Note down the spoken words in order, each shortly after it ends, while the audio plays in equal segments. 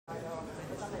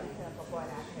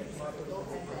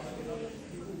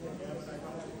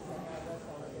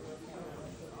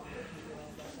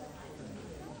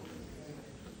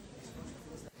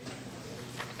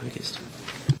Okay,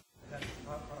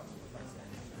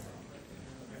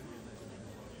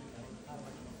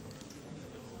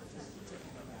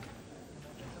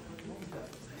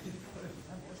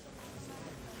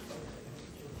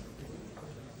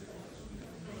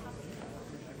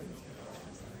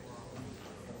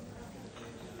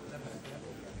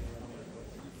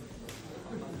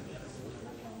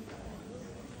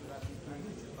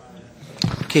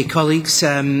 colleagues,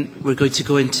 we're going to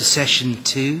go into session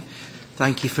 2.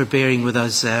 Thank you for bearing with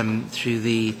us through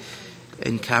the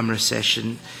in-camera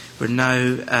session. We're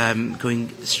now going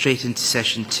straight into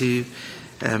session 2.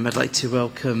 I'd like to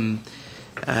welcome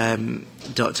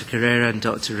Dr. CARRERA and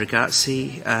Dr.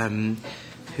 RAGAZZI,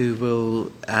 who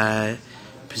will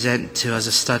present to us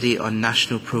a study on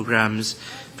national programmes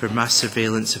for mass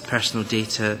surveillance of personal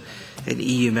data in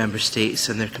EU member states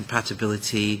and their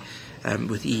compatibility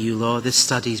with EU law. This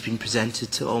study has been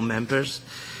presented to all members,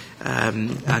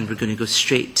 and we're going to go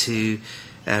straight to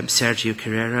Sergio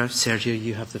CARRERA. Sergio,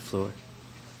 you have the floor.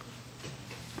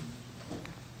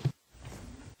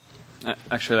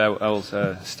 Actually, I will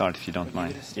start if you don't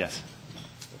mind. Yes.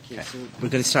 Okay. We're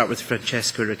going to start with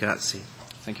Francesco Ragazzi.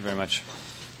 Thank you very much.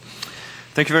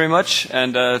 Thank you very much,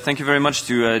 and thank you very much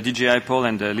to DG IPOL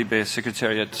and the LIBE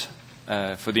Secretariat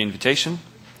for the invitation.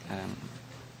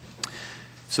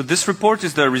 So this report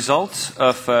is the result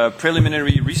of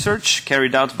preliminary research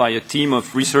carried out by a team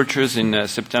of researchers in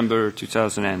September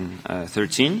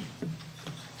 2013.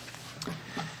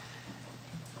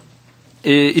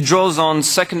 It draws on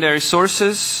secondary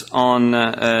sources, on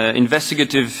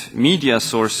investigative media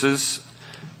sources,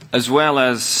 as well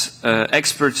as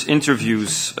expert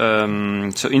interviews,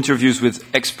 so interviews with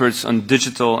experts on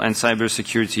digital and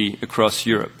cybersecurity across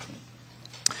Europe.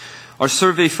 Our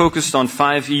survey focused on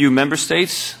 5 EU member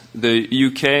states, the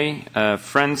UK,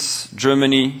 France,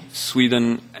 Germany,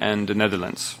 Sweden, and the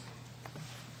Netherlands.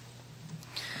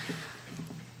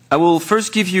 I will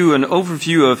first give you an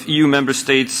overview of EU member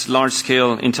states'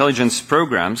 large-scale intelligence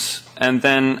programs, and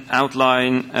then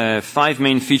outline 5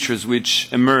 main features which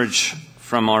emerge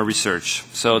from our research.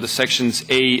 So the sections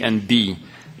A and B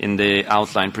in the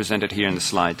outline presented here in the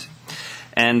slide.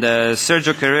 And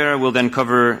Sergio CARRERA will then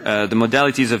cover the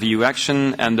modalities of EU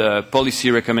action and the policy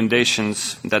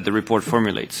recommendations that the report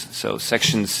formulates, so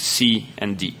sections C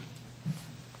and D.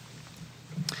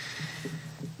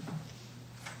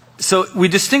 So we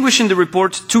distinguish in the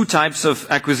report 2 types of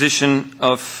acquisition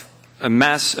of a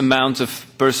mass amount of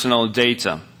personal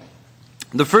data.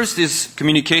 The first is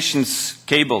communications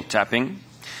cable tapping.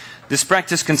 This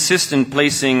practice consists in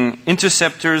placing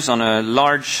interceptors on a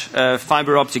large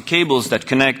fiber optic cables that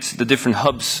connect the different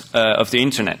hubs of the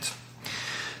internet.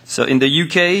 So in the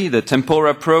UK, the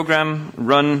Tempora program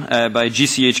run by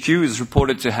GCHQ is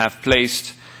reported to have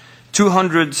placed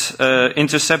 200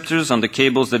 interceptors on the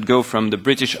cables that go from the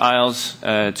British Isles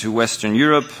to Western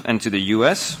Europe and to the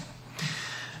US.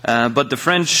 But the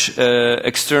French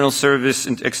external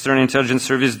intelligence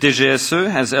service, DGSE,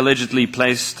 has allegedly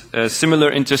placed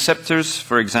similar interceptors,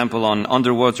 for example, on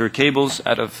underwater cables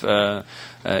out of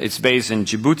its base in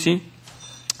Djibouti.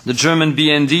 The German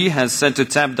BND has said to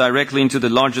tap directly into the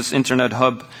largest internet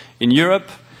hub in Europe,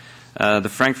 the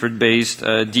Frankfurt-based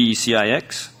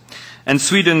DECIX. And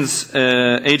Sweden's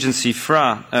agency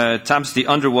FRA taps the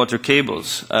underwater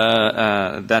cables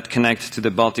that connect to the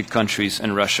Baltic countries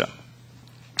and Russia.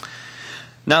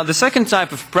 Now, the second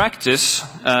type of practice,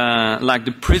 like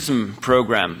the PRISM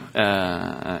program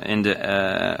of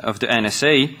the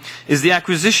NSA, is the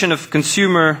acquisition of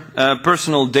consumer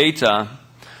personal data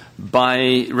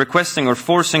by requesting or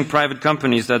forcing private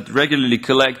companies that regularly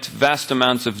collect vast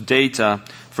amounts of data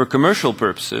for commercial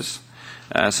purposes,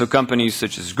 so companies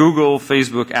such as Google,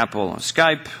 Facebook, Apple, or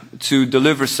Skype, to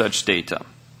deliver such data.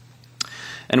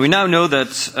 And we now know that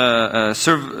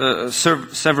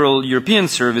several European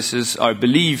services are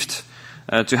believed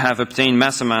to have obtained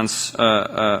mass amounts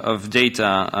of data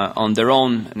on their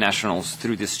own nationals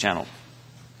through this channel.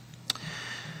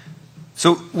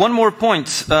 So one more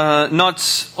point,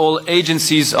 not all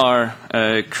agencies are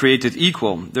created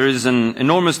equal. There is an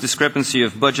enormous discrepancy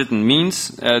of budget and means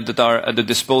that are at the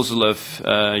disposal of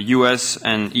US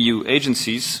and EU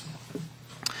agencies.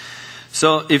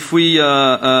 So if we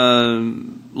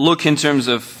look in terms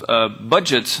of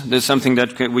budget, there's something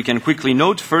that we can quickly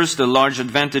note. First, the large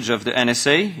advantage of the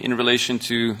NSA in relation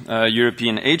to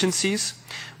European agencies,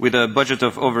 with a budget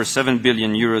of over 7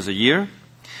 billion euros a year.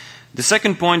 The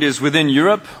second point is within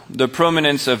Europe, the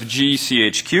prominence of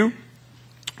GCHQ,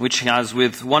 which has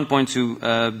with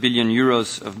 1.2 billion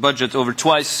euros of budget, over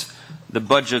twice the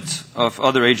budget of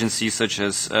other agencies such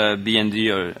as BND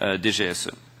or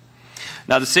DGSE.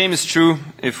 Now, the same is true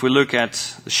if we look at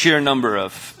the sheer number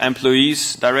of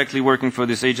employees directly working for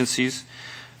these agencies.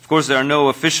 Of course, there are no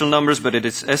official numbers, but it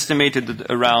is estimated that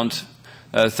around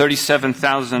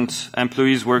 37,000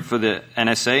 employees work for the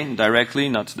NSA directly,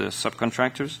 not the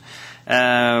subcontractors,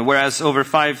 whereas over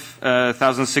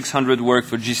 5,600 work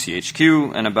for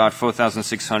GCHQ and about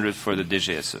 4,600 for the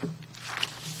DGSE.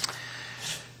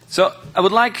 So I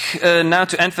would like now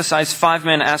to emphasize 5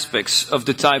 main aspects of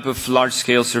the type of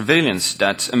large-scale surveillance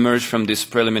that emerged from this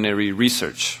preliminary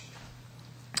research.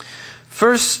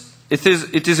 First, it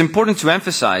is important to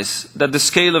emphasize that the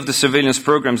scale of the surveillance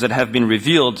programs that have been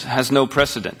revealed has no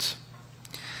precedent.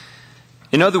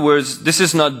 In other words, this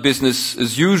is not business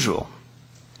as usual.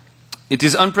 It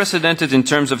is unprecedented in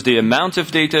terms of the amount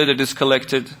of data that is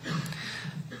collected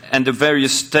and the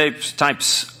various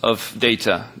types of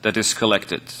data that is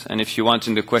collected. And if you want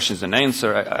in the questions and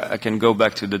answer, I can go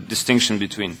back to the distinction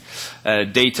between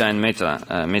data and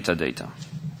metadata.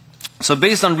 So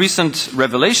based on recent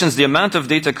revelations, the amount of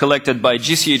data collected by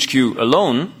GCHQ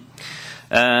alone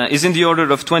is in the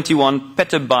order of 21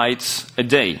 petabytes a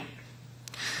day,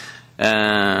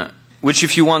 which,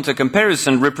 if you want a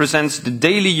comparison, represents the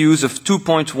daily use of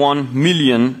 2.1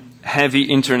 million heavy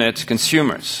internet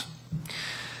consumers.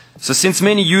 So since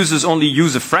many users only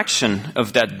use a fraction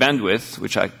of that bandwidth,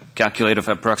 which I calculate of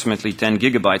approximately 10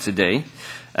 gigabytes a day,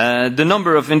 the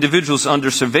number of individuals under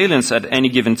surveillance at any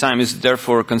given time is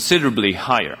therefore considerably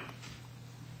higher.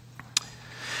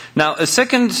 Now, a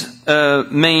second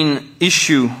main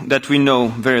issue that we know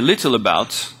very little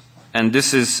about, and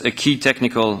this is a key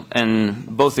technical and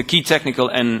both a key technical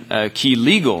and a key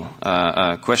legal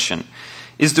question,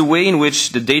 is the way in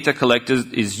which the data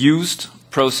collected is used,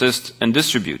 processed, and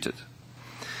distributed.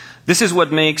 This is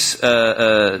what makes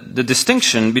the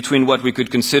distinction between what we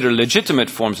could consider legitimate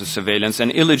forms of surveillance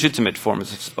and illegitimate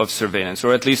forms of surveillance,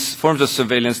 or at least forms of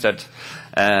surveillance that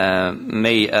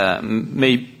may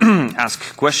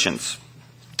ask questions.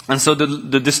 And so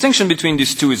the distinction between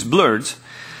these two is blurred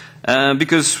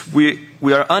because we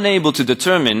are unable to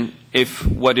determine if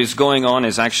what is going on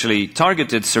is actually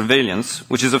targeted surveillance,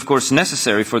 which is of course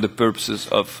necessary for the purposes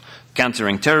of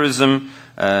countering terrorism,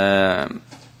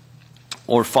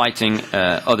 or fighting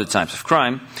other types of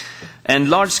crime, and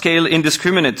large-scale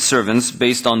indiscriminate surveillance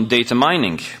based on data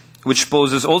mining, which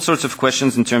poses all sorts of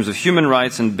questions in terms of human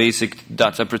rights and basic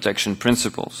data protection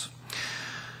principles.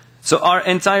 So are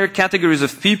entire categories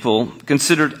of people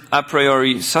considered a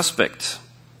priori suspect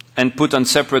and put on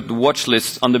separate watch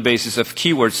lists on the basis of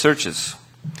keyword searches?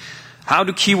 How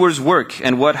do keywords work,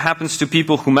 and what happens to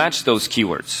people who match those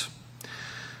keywords?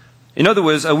 In other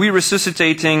words, are we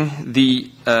resuscitating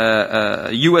the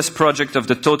US project of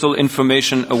the total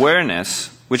information awareness,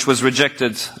 which was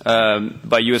rejected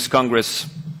by US Congress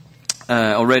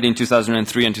already in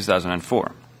 2003 and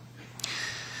 2004?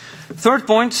 Third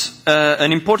point,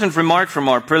 an important remark from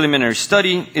our preliminary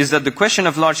study is that the question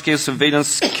of large-scale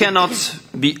surveillance cannot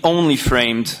be only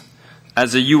framed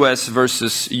as a US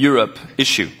versus Europe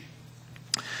issue.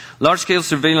 Large-scale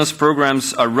surveillance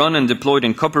programs are run and deployed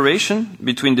in cooperation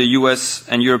between the US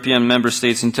and European member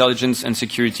states' intelligence and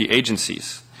security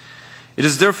agencies. It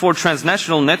is therefore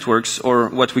transnational networks, or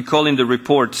what we call in the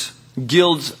report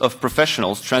guilds of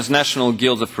professionals, transnational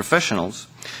guilds of professionals,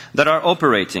 that are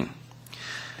operating.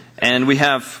 And we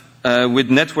have,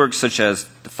 with networks such as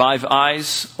the Five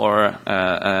Eyes, or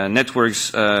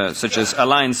networks such as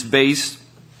Alliance-based,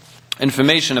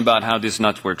 information about how these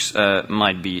networks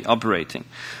might be operating.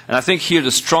 And I think here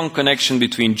the strong connection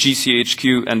between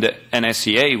GCHQ and the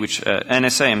NSA,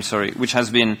 which has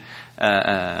been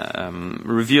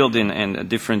revealed in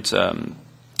different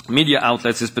media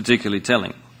outlets, is particularly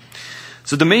telling.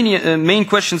 So the main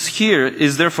questions here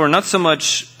is therefore not so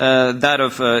much that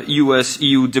of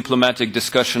US-EU diplomatic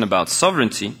discussion about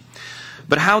sovereignty,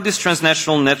 but how this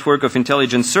transnational network of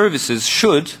intelligence services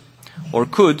should or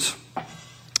could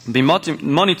be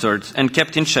monitored and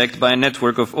kept in check by a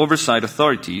network of oversight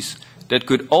authorities that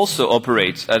could also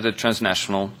operate at a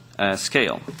transnational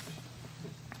scale.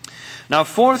 Now,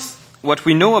 fourth, what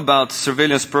we know about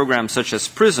surveillance programs such as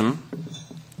PRISM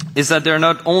is that they are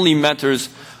not only matters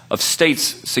of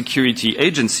states' security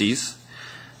agencies,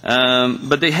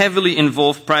 but they heavily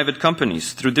involve private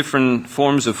companies through different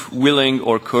forms of willing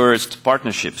or coerced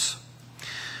partnerships.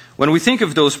 When we think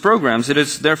of those programs, it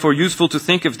is therefore useful to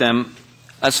think of them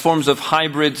as forms of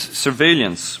hybrid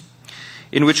surveillance,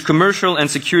 in which commercial and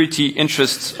security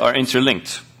interests are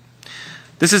interlinked.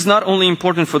 This is not only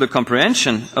important for the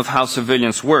comprehension of how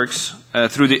surveillance works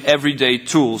through the everyday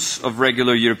tools of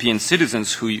regular European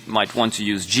citizens who might want to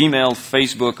use Gmail,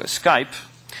 Facebook, or Skype,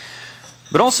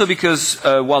 but also because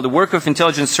while the work of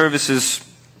intelligence services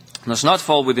does not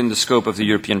fall within the scope of the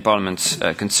European Parliament's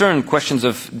concern, questions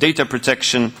of data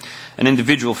protection and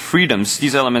individual freedoms,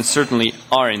 these elements certainly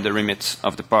are in the remit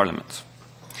of the Parliament.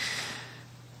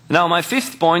 Now, my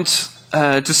fifth point,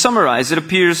 to summarize, it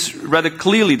appears rather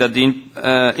clearly that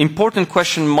the important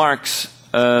question marks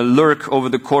lurk over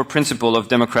the core principle of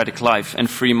democratic life and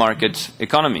free market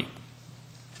economy.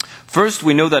 First,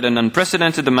 we know that an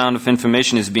unprecedented amount of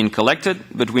information is being collected,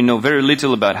 but we know very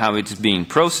little about how it is being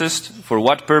processed, for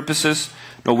what purposes,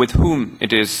 nor with whom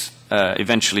it is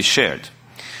eventually shared.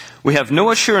 We have no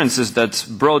assurances that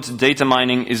broad data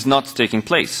mining is not taking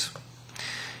place.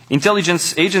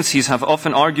 Intelligence agencies have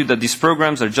often argued that these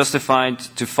programs are justified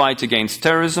to fight against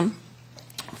terrorism,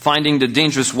 finding the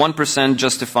dangerous 1%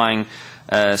 justifying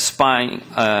spying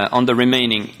on the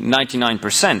remaining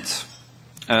 99%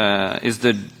 is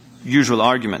the usual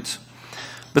argument.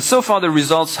 But so far the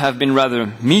results have been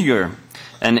rather meager,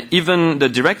 and even the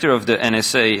director of the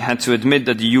NSA had to admit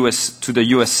that to the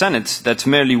US Senate that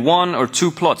merely 1 or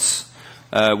 2 plots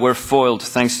were foiled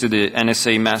thanks to the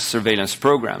NSA mass surveillance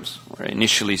programs, where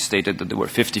initially stated that there were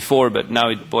 54, but now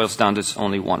it boils down to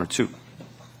only 1 or 2.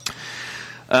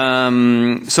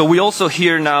 So we also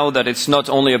hear now that it's not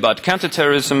only about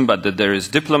counterterrorism, but that there is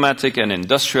diplomatic and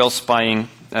industrial spying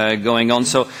going on.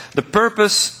 So the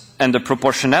purpose and the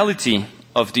proportionality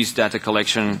of these data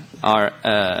collection are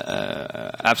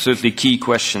absolutely key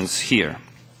questions here.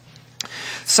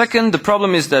 Second, the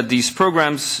problem is that these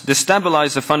programs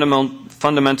destabilize the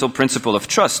fundamental principle of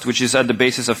trust, which is at the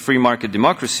basis of free market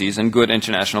democracies and good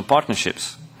international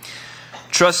partnerships.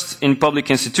 Trust in public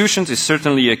institutions is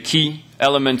certainly a key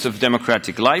element of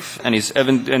democratic life and is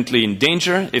evidently in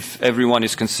danger if everyone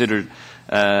is considered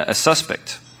a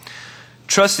suspect.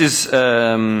 Trust is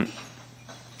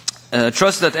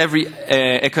trust that every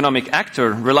economic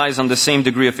actor relies on the same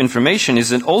degree of information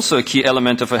is also a key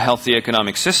element of a healthy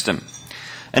economic system.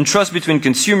 And trust between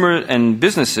consumer and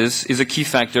businesses is a key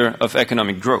factor of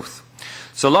economic growth.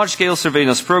 So large-scale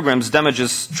surveillance programs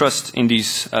damages trust in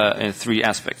these 3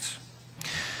 aspects.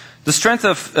 The strength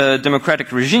of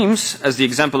democratic regimes, as the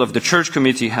example of the Church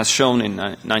Committee has shown in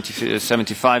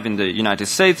 1975 in the United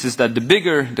States, is that the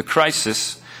bigger the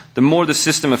crisis, the more the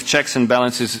system of checks and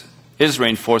balances is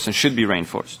reinforced and should be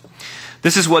reinforced.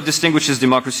 This is what distinguishes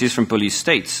democracies from police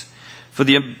states. For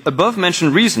the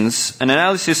above-mentioned reasons, an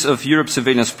analysis of Europe's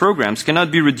surveillance programs cannot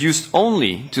be reduced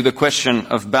only to the question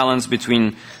of balance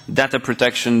between data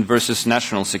protection versus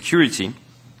national security,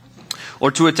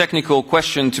 or to a technical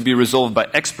question to be resolved by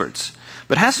experts,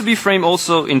 but has to be framed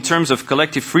also in terms of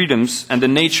collective freedoms and the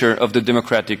nature of the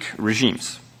democratic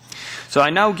regimes. So I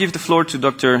now give the floor to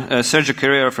Dr. Sergio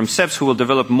CARRERA from CEPS, who will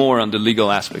develop more on the legal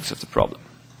aspects of the problem.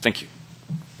 Thank you.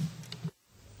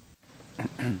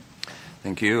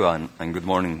 Thank you, and good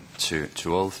morning to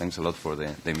all. Thanks a lot for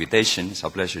the invitation. It's a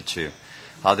pleasure to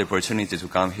have the opportunity to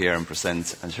come here and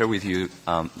present and share with you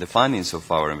the findings of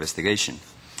our investigation.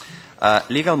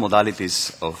 Legal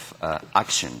modalities of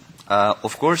action.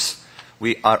 Of course,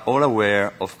 we are all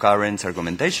aware of current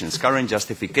argumentations, current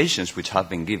justifications which have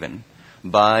been given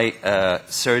by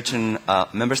certain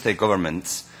member state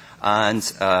governments and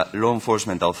law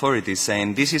enforcement authorities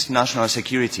saying this is national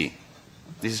security.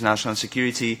 This is national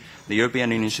security. The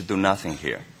European Union should do nothing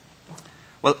here.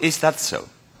 Well, is that so?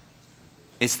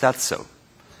 Is that so?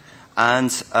 And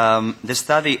the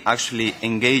study actually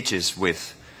engages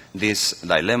with this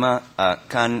dilemma.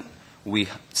 Can we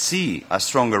see a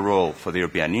stronger role for the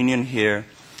European Union here?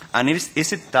 And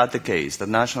is it that the case, that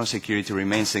national security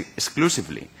remains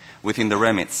exclusively within the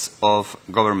remits of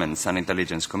governments and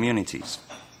intelligence communities?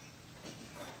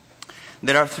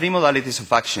 There are 3 modalities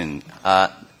of action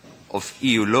of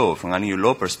EU law, from an EU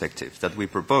law perspective, that we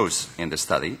propose in the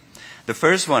study. The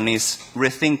first one is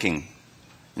rethinking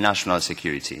national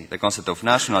security, the concept of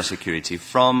national security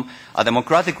from a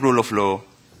democratic rule of law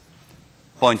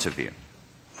point of view.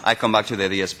 I come back to the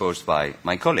ideas posed by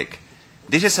my colleague.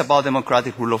 This is about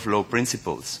democratic rule of law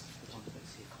principles.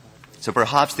 So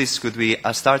perhaps this could be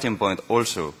a starting point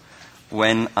also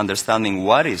when understanding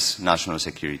what is national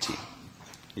security.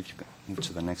 If you can move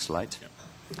to the next slide.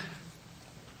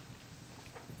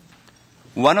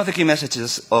 One of the key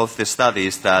messages of the study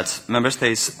is that member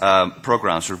states'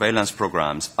 programs, surveillance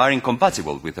programs, are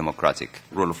incompatible with democratic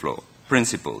rule of law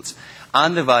principles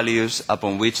and the values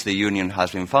upon which the Union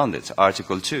has been founded,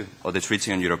 Article 2 of the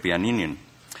Treaty on European Union.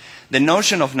 The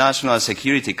notion of national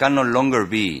security can no longer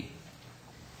be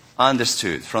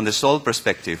understood from the sole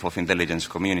perspective of intelligence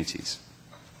communities.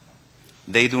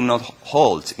 They do not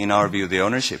hold, in our view, the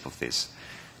ownership of this.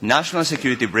 National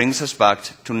security brings us back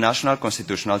to national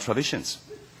constitutional traditions.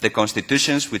 the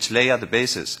constitutions which lay at the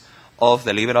basis of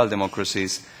the liberal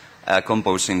democracies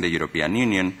composing the European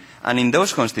Union. And in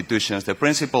those constitutions, the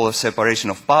principle of separation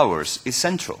of powers is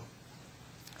central.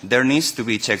 There needs to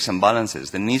be checks and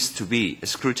balances. There needs to be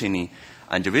scrutiny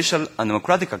and judicial and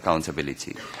democratic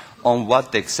accountability on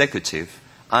what the executive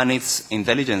and its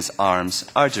intelligence arms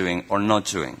are doing or not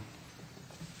doing.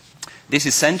 This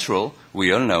is central,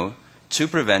 we all know, to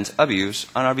prevent abuse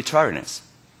and arbitrariness.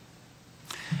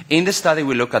 In the study,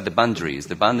 we look at the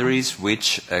boundaries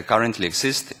which currently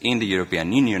exist in the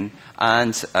European Union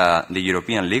and the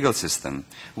European legal system,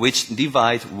 which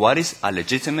divide what is a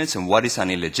legitimate and what is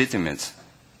an illegitimate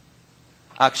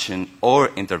action or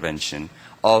intervention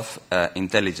of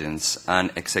intelligence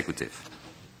and executive.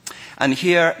 And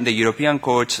here, the European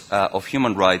Court of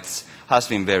Human Rights has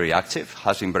been very active,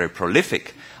 has been very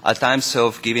prolific, at times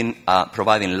of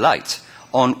providing light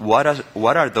on what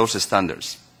are those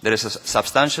standards. There is a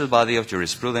substantial body of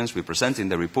jurisprudence we present in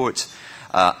the report,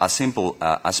 as simple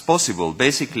as possible,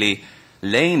 basically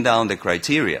laying down the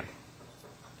criteria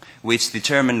which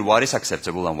determine what is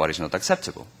acceptable and what is not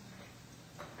acceptable.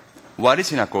 What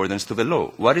is in accordance to the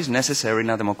law? What is necessary in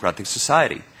a democratic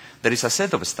society? There is a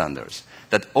set of standards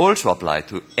that also apply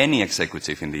to any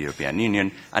executive in the European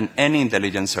Union and any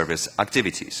intelligence service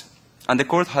activities. And the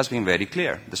Court has been very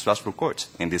clear, the Strasbourg Court,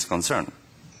 in this concern,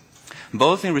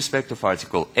 both in respect of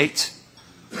Article 8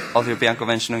 of the European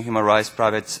Convention on Human Rights,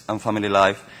 Private and Family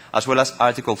Life, as well as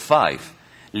Article 5,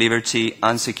 liberty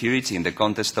and security in the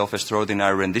context of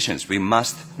extraordinary renditions. We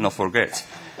must not forget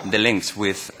the links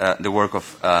with the work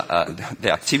of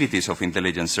the activities of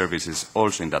intelligence services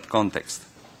also in that context.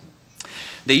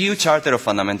 The EU Charter of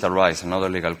Fundamental Rights, another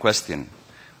legal question.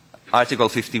 Article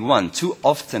 51, too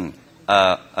often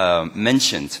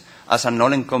mentioned as an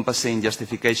all-encompassing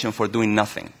justification for doing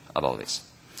nothing about this.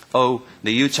 Oh,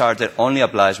 the EU Charter only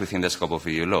applies within the scope of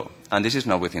EU law, and this is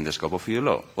not within the scope of EU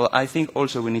law. Well, I think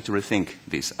also we need to rethink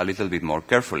this a little bit more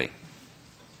carefully.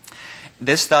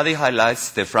 This study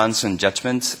highlights the Franzen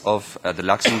judgment of the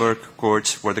Luxembourg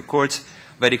Court, where the Court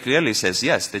very clearly says,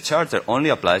 yes, the Charter only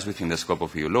applies within the scope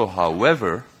of EU law.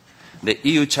 However, the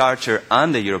EU Charter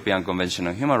and the European Convention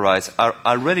on Human Rights are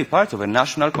already part of the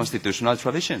national constitutional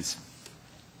traditions.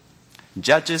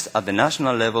 Judges at the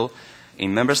national level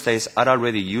in Member States are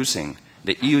already using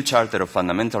the EU Charter of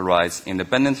Fundamental Rights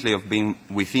independently of being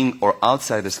within or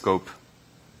outside the scope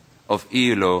of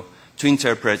EU law to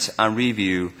interpret and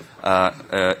review,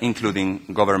 including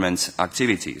government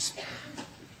activities.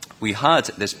 We had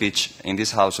the speech in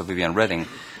this House of Viviane Reding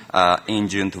in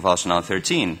June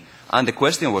 2013, and the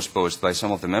question was posed by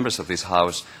some of the members of this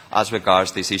House as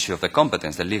regards this issue of the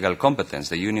competence, the legal competence.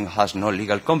 The Union has no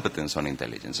legal competence on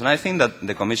intelligence. And I think that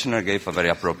the Commissioner gave a very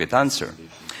appropriate answer,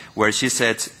 where she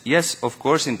said, yes, of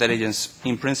course, intelligence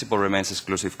in principle remains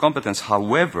exclusive competence.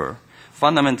 However,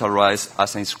 fundamental rights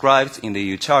as inscribed in the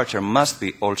EU Charter must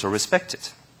be also respected.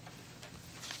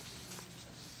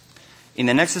 In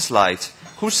the next slide,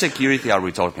 whose security are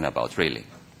we talking about, really?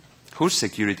 Whose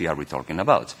security are we talking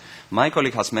about? My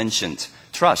colleague has mentioned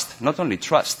trust. Not only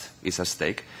trust is at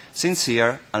stake,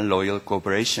 sincere and loyal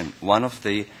cooperation, one of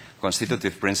the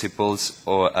constitutive principles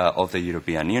of the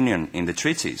European Union in the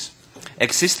treaties.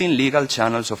 Existing legal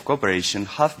channels of cooperation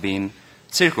have been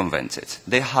circumvented.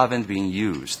 They haven't been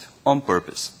used on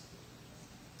purpose.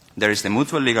 There is the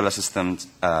Mutual Legal Assistance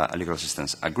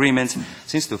Agreement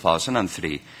since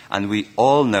 2003, and we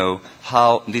all know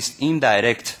how these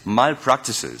indirect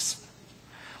malpractices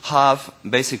have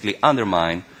basically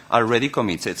undermined already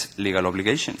committed legal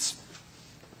obligations.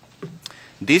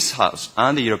 This House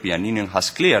and the European Union has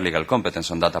clear legal competence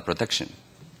on data protection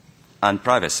and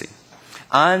privacy.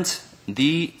 And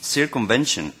the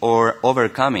circumvention or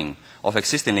overcoming of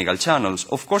existing legal channels,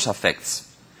 of course, affects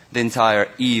the entire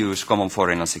EU's common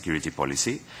foreign and security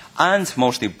policy, and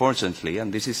most importantly,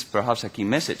 and this is perhaps a key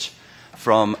message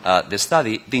from the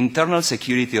study, the internal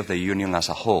security of the Union as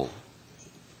a whole.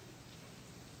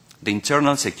 The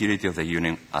internal security of the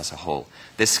Union as a whole.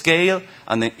 The scale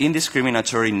and the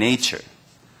indiscriminatory nature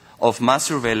of mass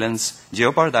surveillance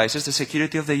jeopardizes the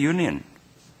security of the Union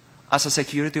as a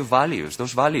security of values.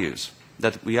 Those values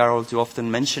that we are all too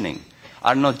often mentioning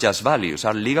are not just values,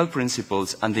 are legal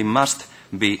principles, and they must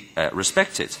be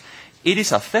respected. It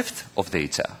is a theft of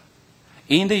data.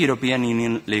 In the European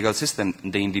Union legal system,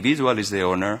 the individual is the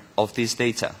owner of this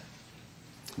data.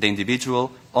 The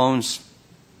individual owns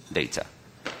data.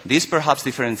 This perhaps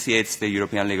differentiates the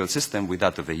European legal system with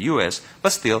that of the US,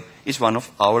 but still is one of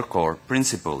our core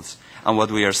principles. And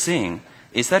what we are seeing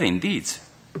is that indeed,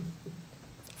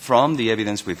 from the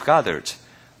evidence we've gathered,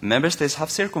 Member States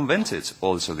have circumvented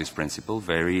also this principle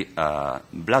very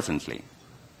blatantly.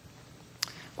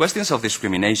 Questions of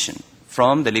discrimination.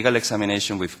 From the legal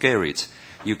examination we've carried,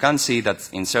 you can see that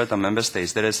in certain member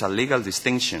states there is a legal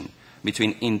distinction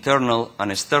between internal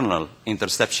and external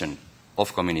interception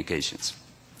of communications.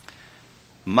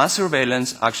 Mass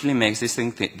surveillance actually makes this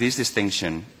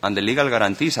distinction, and the legal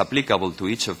guarantees applicable to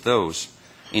each of those,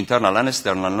 internal and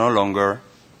external, no longer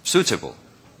suitable.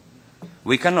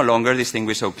 We can no longer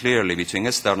distinguish so clearly between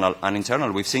external and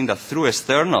internal. We've seen that through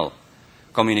external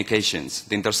communications,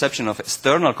 the interception of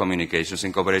external communications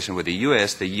in cooperation with the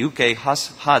US, the UK has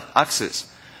had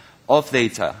access of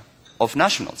data of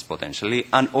nationals, potentially,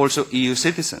 and also EU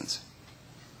citizens.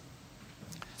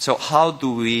 So how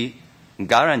do we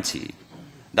guarantee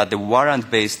that the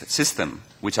warrant-based system,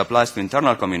 which applies to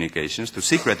internal communications, to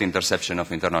secret interception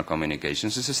of internal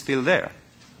communications, is still there,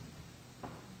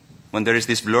 when there is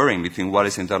this blurring between what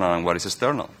is internal and what is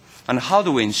external? And how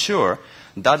do we ensure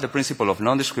that the principle of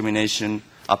non-discrimination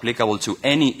applicable to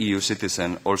any EU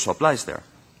citizen also applies there?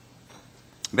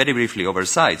 Very briefly,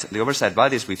 oversight. The oversight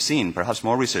bodies we've seen, perhaps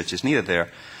more research is needed there.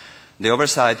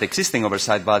 The existing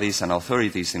oversight bodies and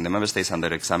authorities in the member states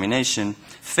under examination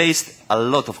faced a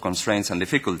lot of constraints and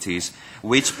difficulties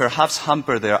which perhaps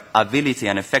hamper their ability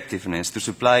and effectiveness to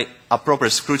supply a proper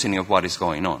scrutiny of what is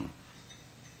going on.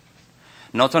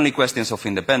 Not only questions of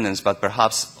independence, but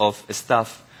perhaps of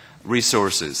staff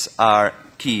resources are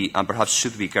key and perhaps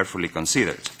should be carefully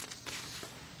considered.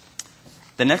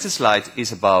 The next slide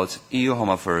is about EU Home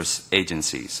Affairs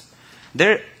agencies.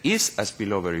 There is a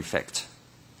spillover effect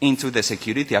into the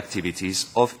security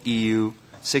activities of EU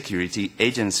security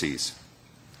agencies.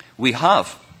 We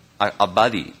have a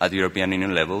body at the European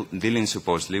Union level dealing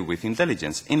supposedly with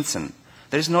intelligence, INCEN.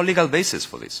 There is no legal basis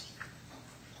for this.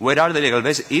 Where are the legal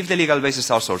bases? If the legal bases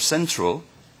are so central,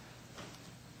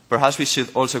 perhaps we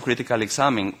should also critically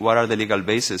examine what are the legal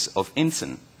bases of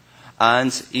INCEN.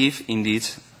 And if indeed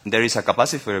there is a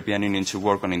capacity for the European Union to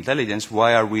work on intelligence,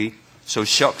 why are we so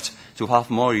shocked to have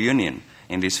more union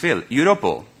in this field?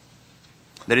 Europol.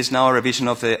 There is now a revision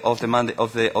of the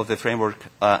framework,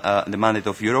 the mandate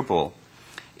of Europol.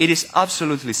 It is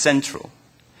absolutely central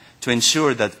to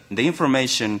ensure that the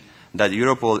information that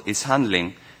Europol is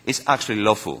handling is actually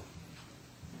lawful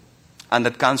and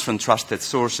that comes from trusted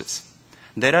sources.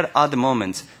 There are at the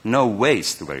moment no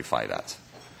ways to verify that.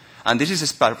 And this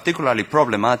is particularly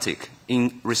problematic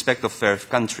in respect of third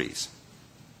countries.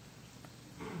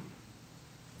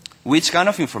 Which kind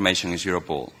of information is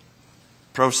Europol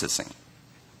processing?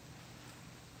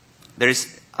 There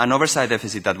is an oversight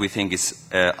deficit that we think is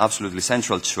absolutely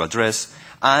central to address,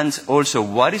 and also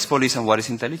what is police and what is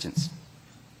intelligence?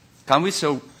 Can we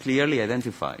so clearly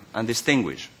identify and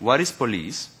distinguish what is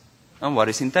police and what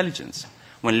is intelligence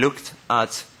when looked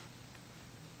at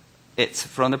it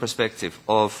from the perspective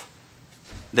of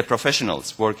the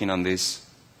professionals working on this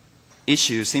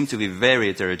issue seem to be very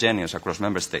heterogeneous across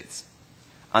member states,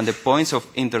 and the points of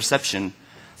interception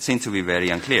seem to be very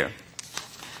unclear.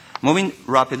 Moving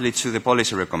rapidly to the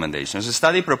policy recommendations, the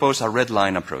study proposed a red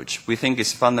line approach. We think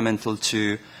it's fundamental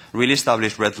to really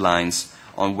establish red lines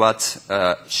on what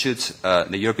should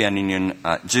the European Union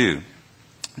do.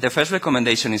 The first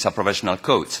recommendation is a professional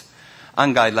code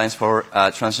and guidelines for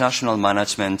transnational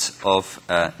management of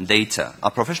data.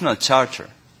 A professional charter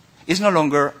is no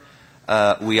longer,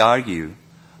 we argue,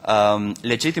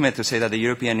 legitimate to say that the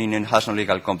European Union has no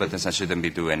legal competence and shouldn't be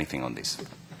doing anything on this.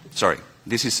 Sorry,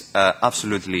 this is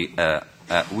absolutely,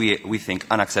 we think,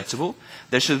 unacceptable.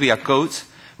 There should be a code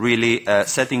really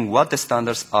setting what the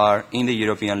standards are in the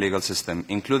European legal system,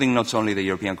 including not only the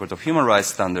European Court of Human Rights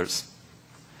standards,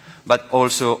 but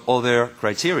also other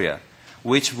criteria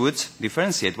which would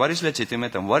differentiate what is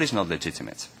legitimate and what is not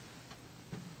legitimate.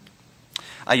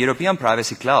 A European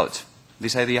privacy cloud.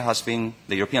 This idea has been,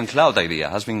 the European cloud idea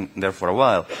has been there for a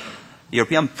while.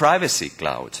 European privacy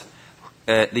cloud.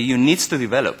 The EU needs to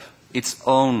develop its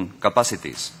own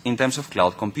capacities in terms of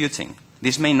cloud computing.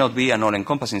 This may not be an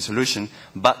all-encompassing solution,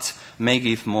 but may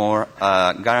give more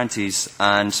guarantees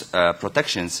and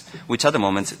protections which at the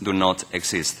moment do not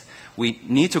exist. We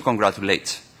need to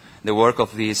congratulate the work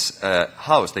of this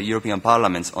House, the European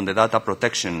Parliament, on the data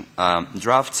protection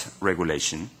draft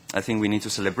regulation. I think we need to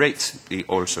celebrate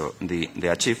also the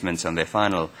achievements and the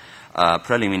final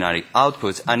preliminary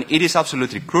output. And it is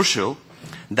absolutely crucial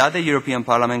that the European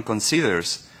Parliament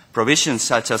considers provisions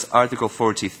such as Article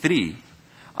 43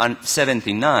 and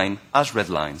 79 as red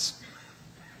lines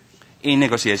in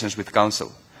negotiations with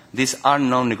Council. These are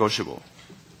non-negotiable.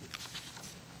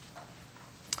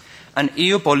 An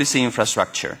EU policy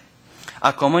infrastructure.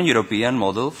 A common European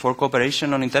model for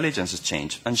cooperation on intelligence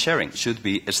exchange and sharing should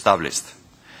be established.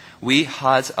 We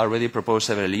had already proposed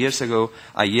several years ago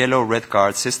a yellow-red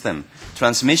card system.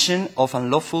 Transmission of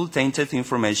unlawful tainted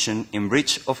information in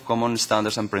breach of common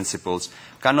standards and principles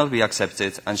cannot be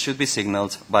accepted and should be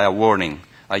signalled by a warning,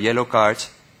 a yellow card.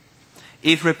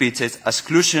 If repeated,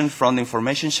 exclusion from the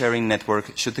information sharing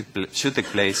network should take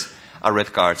place, a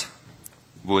red card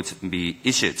would be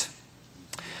issued.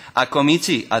 A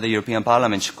committee at the European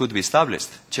Parliament could be established,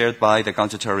 chaired by the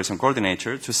counter-terrorism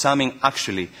coordinator, to examine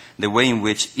actually the way in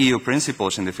which EU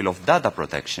principles in the field of data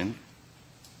protection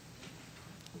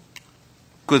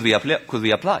could be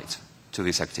applied to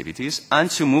these activities, and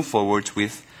to move forward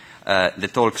with the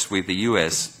talks with the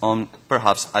US on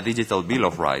perhaps a digital bill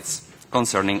of rights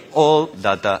concerning all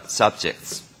data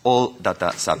subjects.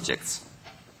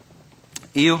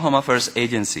 EU Home Affairs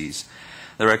agencies,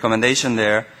 the recommendation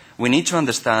there, we need to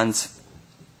understand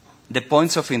the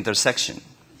points of intersection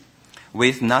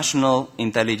with national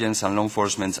intelligence and law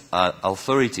enforcement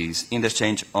authorities in the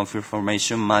exchange of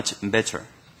information much better.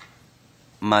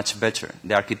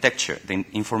 The architecture, the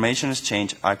information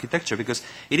exchange architecture, because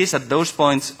it is at those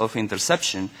points of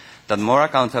interception that more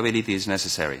accountability is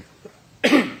necessary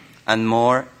and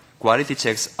more quality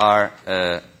checks are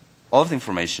of the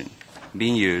information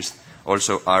being used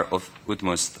also are of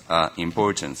utmost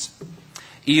importance.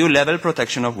 EU-level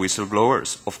protection of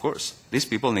whistleblowers, of course. These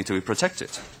people need to be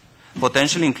protected,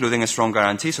 potentially including strong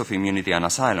guarantees of immunity and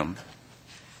asylum.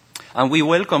 And we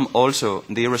welcome also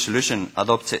the resolution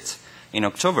adopted in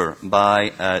October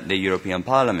by the European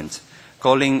Parliament,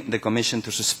 calling the Commission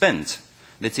to suspend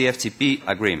the TFTP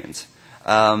agreement.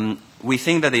 We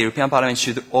think that the European Parliament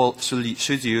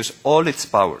should use all its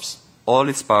powers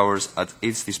at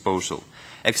its disposal.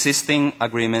 Existing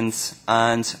agreements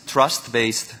and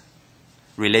trust-based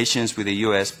relations with the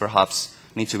US perhaps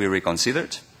need to be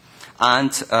reconsidered,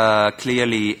 and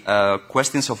clearly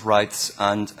questions of rights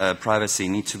and privacy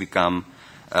need to become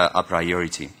a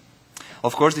priority.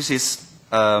 Of course, this is,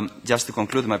 just to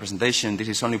conclude my presentation, this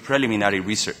is only preliminary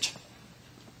research,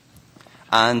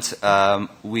 and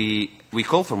we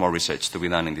call for more research to be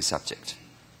done in this subject.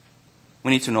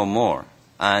 We need to know more,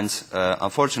 and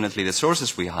unfortunately the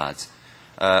sources we had,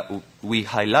 we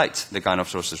highlight the kind of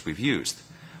sources we've used.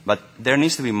 But there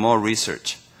needs to be more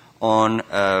research on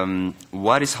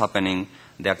what is happening,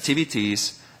 the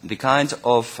activities, the kind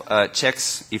of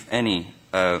checks, if any,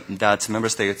 that member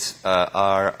states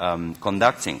are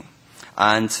conducting.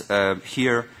 And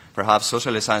here, perhaps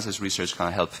social sciences research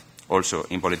can help also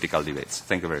in political debates.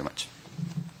 Thank you very much.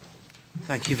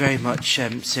 Thank you very much,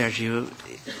 Sergio.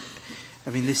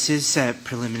 I mean, this is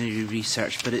preliminary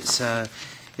research, but it's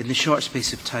in the short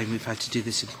space of time we've had to do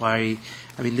this inquiry.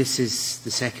 I mean, this is the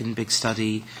second big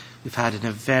study we've had in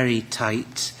a very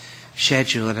tight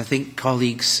schedule, and I think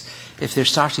colleagues, if they're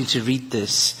starting to read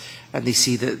this and they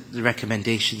see that the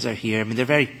recommendations are here, I mean, they're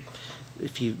very,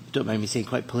 if you don't mind me saying,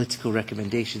 quite political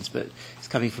recommendations, but it's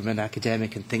coming from an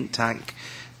academic and think tank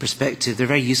perspective. They're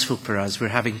very useful for us. We're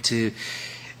having to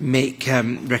make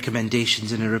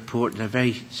recommendations in a report in a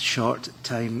very short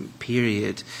time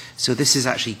period. So this is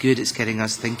actually good. It's getting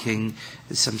us thinking.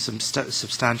 Some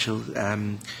substantial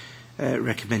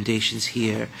recommendations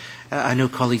here. I know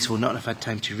colleagues will not have had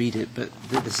time to read it, but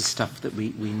this is stuff that we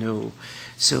know.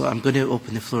 So I'm going to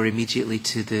open the floor immediately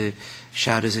to the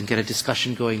shadows and get a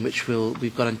discussion going, which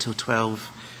we've got until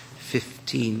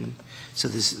 12:15. So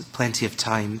there's plenty of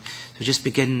time. So just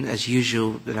begin, as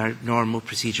usual, in our normal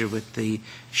procedure with the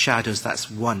shadows. That's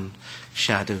one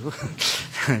shadow.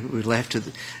 We're left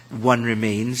with one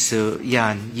remains. So,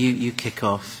 Jan, you kick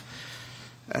off.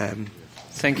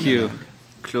 Thank you,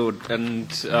 Claude, and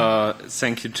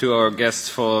thank you to our guests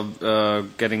for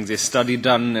getting this study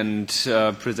done and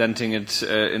presenting it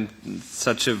in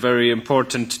such a very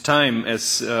important time,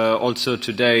 as also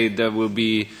today there will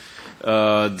be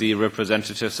the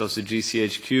representatives of the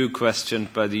GCHQ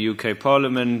questioned by the UK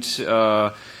Parliament.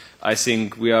 I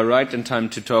think we are right in time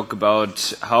to talk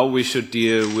about how we should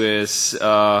deal with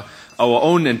our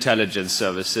own intelligence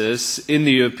services in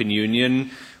the European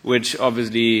Union, which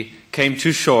obviously came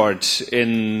too short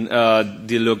in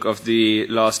the look of the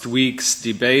last week's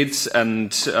debates,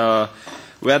 and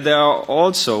where there are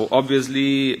also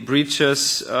obviously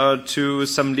breaches to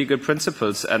some legal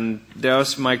principles. And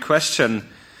there's my question.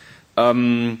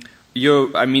 You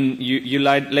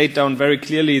laid down very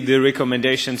clearly the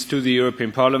recommendations to the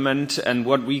European Parliament and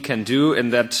what we can do in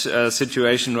that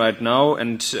situation right now,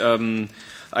 and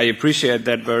I appreciate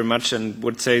that very much and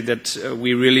would say that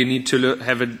we really need to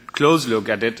have a close look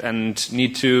at it and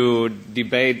need to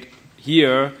debate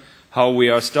here how we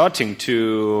are starting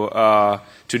to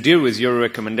deal with your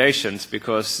recommendations,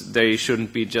 because they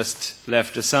shouldn't be just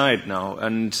left aside now.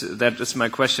 And that is my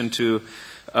question to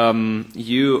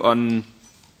you on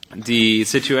the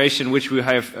situation which we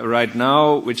have right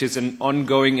now, which is an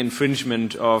ongoing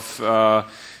infringement of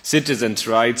citizens'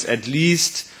 rights, at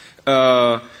least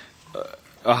a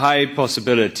high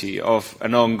possibility of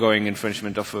an ongoing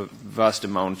infringement of a vast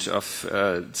amount of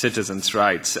citizens'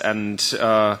 rights. And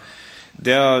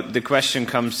there the question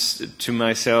comes to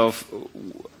myself,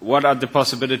 what are the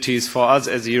possibilities for us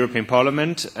as the European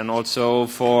Parliament and also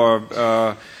for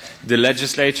the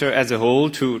legislature as a whole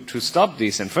to stop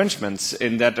these infringements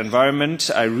in that environment?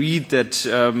 I read that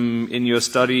in your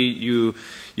study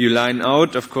you line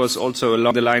out, of course, also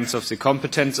along the lines of the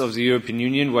competence of the European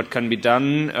Union, what can be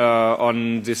done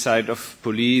on the side of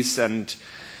police and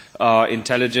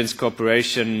intelligence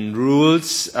cooperation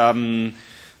rules.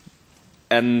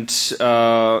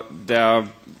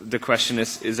 The question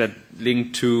is that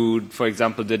linked to, for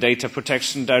example, the Data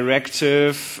Protection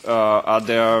Directive? Are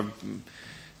there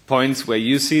points where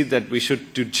you see that we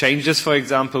should do changes, for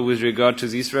example, with regard to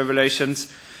these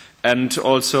revelations? And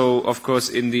also, of course,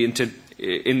 in the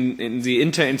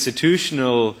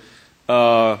interinstitutional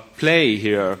play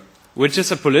here, which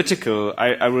is a political,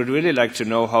 I would really like to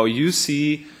know how you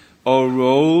see our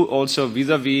role also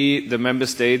vis-à-vis the member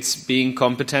states being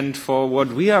competent for what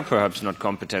we are perhaps not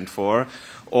competent for,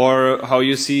 or how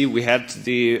you see, we had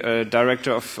the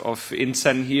director of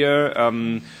INSEN here,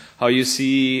 how you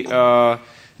see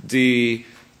the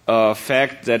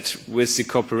fact that with the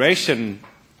cooperation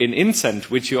in INSEN,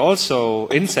 which you also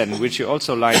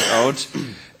lined out,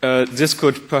 this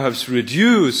could perhaps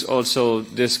reduce also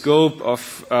the scope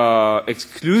of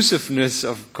exclusiveness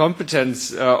of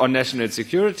competence on national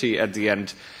security at the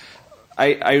end.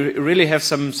 I really have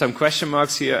some question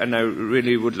marks here, and I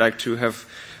really would like to have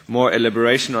more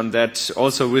elaboration on that,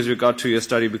 also with regard to your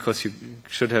study, because you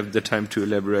should have the time to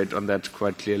elaborate on that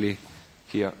quite clearly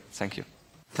here. Thank you.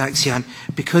 Thanks, Jan.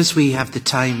 Because we have the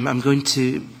time, I'm going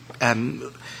to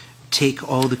take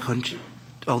all the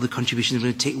contributions. I'm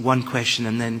going to take one question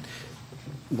and then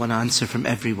one answer from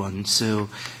everyone. So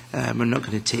we're not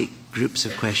going to take groups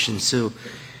of questions. So,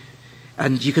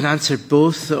 and you can answer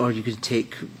both, or you can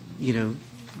take,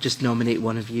 just nominate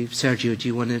one of you. Sergio, do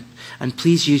you want to? And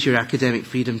please use your academic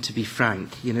freedom to be frank.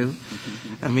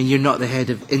 I mean, you're not the head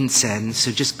of INSEN,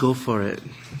 so just go for it.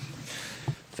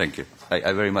 Thank you.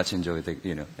 I very much enjoy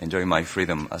enjoy my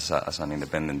freedom as an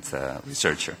independent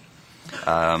researcher.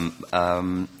 Thank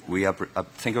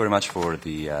you very much for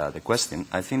the question.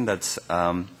 I think that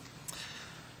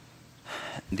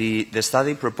the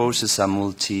study proposes a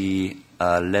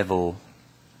multi-level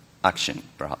action,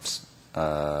 perhaps.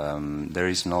 There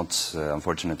is not,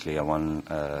 unfortunately, a one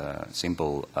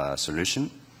simple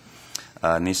solution.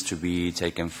 Needs to be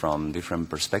taken from different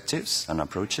perspectives and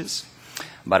approaches.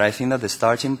 But I think that the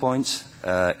starting point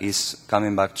is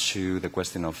coming back to the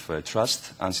question of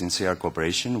trust and sincere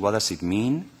cooperation. What does it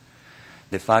mean?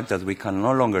 The fact that we can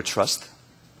no longer trust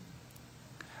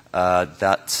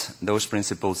that those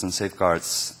principles and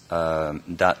safeguards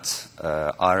that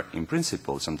are in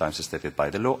principle sometimes stated by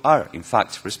the law are in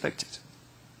fact respected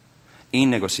in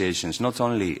negotiations, not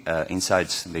only inside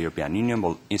the European Union,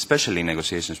 but especially in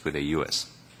negotiations with the US.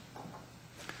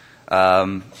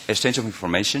 Exchange of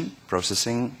information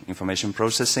processing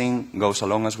goes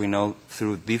along, as we know,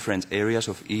 through different areas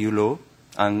of EU law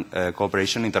and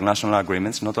cooperation, international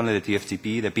agreements, not only the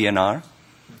TFTP, the PNR,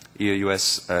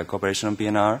 EU-US cooperation on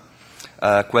PNR,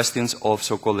 questions of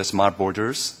so-called smart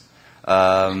borders,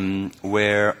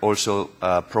 where also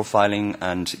profiling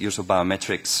and use of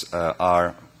biometrics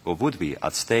are or would be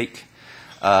at stake.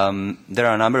 There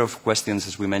are a number of questions,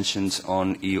 as we mentioned,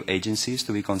 on EU agencies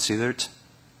to be considered,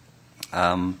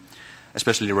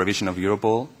 especially the revision of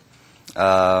Europol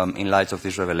in light of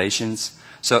these revelations.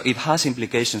 So it has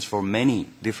implications for many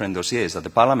different dossiers that the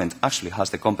Parliament actually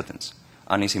has the competence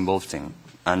and is involved in.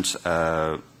 And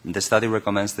the study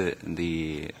recommends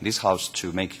this House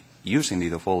to make use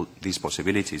indeed of all these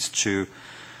possibilities to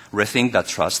rethink that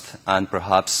trust and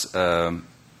perhaps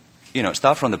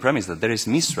start from the premise that there is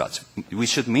mistrust. We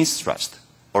should mistrust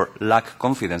or lack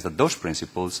confidence that those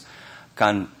principles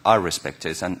are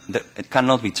respected and it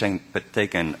cannot be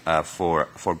taken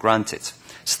for granted.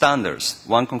 Standards,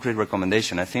 one concrete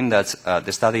recommendation. I think that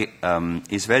the study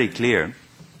is very clear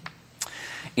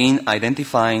in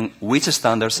identifying which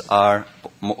standards are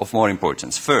of more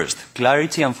importance. First,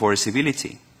 clarity and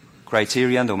enforceability,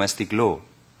 criteria and domestic law.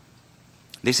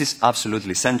 This is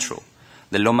absolutely central.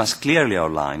 The law must clearly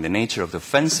outline the nature of the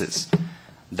offences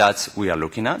that we are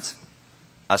looking at.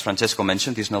 As Francesco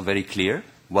mentioned, it's not very clear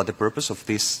what the purpose of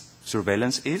this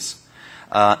surveillance is.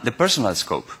 the personal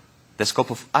scope, the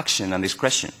scope of action and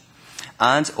discretion.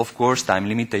 And, of course, time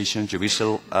limitations,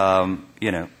 judicial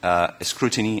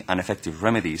scrutiny, and effective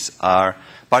remedies are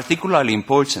particularly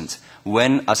important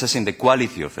when assessing the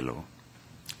quality of the law,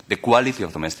 the quality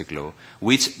of domestic law,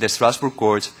 which the Strasbourg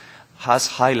Court has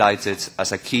highlighted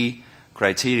as a key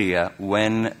criteria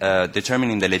when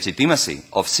determining the legitimacy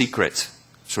of secret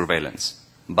surveillance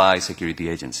by security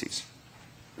agencies.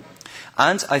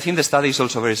 And I think the study is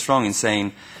also very strong in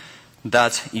saying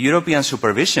that European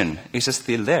supervision is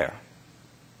still there.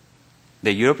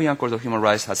 The European Court of Human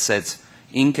Rights has said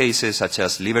in cases such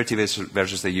as Liberties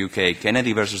versus the UK,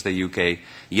 Kennedy versus the UK,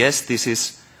 yes, this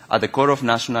is at the core of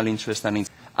national interest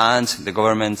and the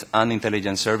government and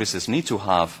intelligence services need to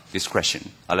have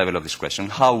discretion, a level of discretion.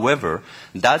 However,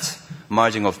 that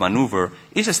margin of maneuver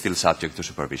is still subject to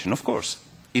supervision, of course.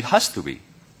 It has to be,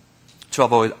 to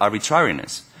avoid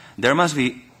arbitrariness. There must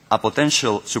be a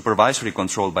potential supervisory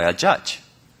control by a judge,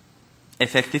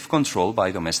 effective control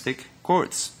by domestic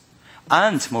courts,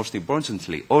 and, most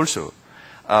importantly, also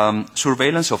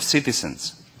surveillance of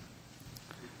citizens.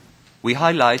 We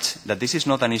highlight that this is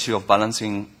not an issue of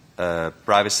balancing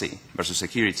privacy versus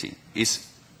security. It's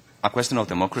a question of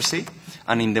democracy,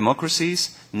 and in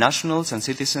democracies, nationals and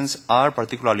citizens are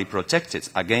particularly protected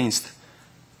against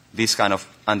this kind of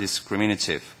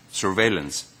undiscriminative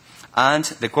surveillance. And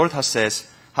the Court has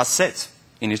said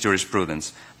in its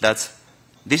jurisprudence that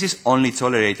this is only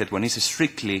tolerated when it is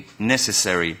strictly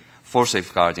necessary for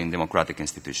safeguarding democratic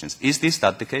institutions. Is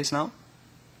that the case now?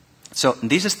 So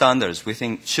these standards, we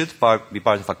think, should be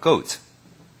part of a code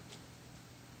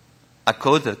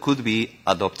that could be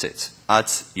adopted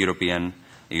at European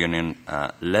Union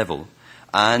level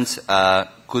and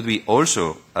could be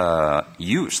also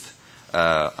used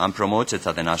and promoted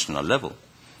at the national level.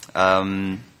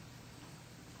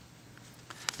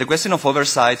 The question of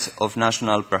oversight of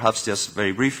national, perhaps just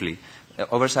very briefly,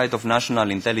 oversight of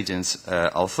national intelligence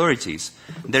authorities.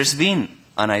 There's been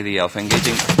an idea of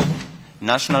engaging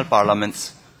national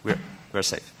parliaments, we're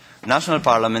safe, national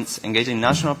parliaments, engaging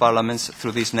national parliaments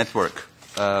through this network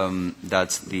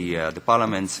that the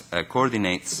parliament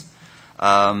coordinates,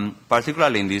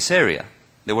 particularly in this area.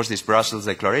 There was this Brussels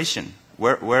declaration.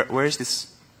 Where is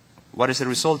this? What is the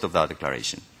result of that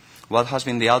declaration? What has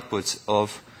been the output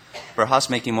of perhaps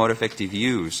making more effective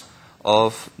use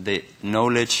of the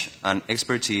knowledge and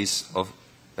expertise of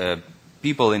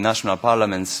people in national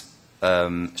parliaments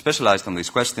specialized on these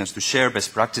questions to share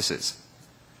best practices,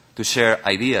 to share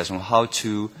ideas on how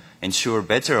to ensure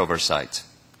better oversight.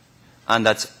 And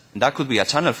that could be a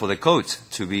channel for the code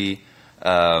to be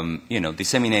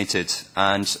disseminated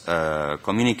and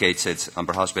communicated and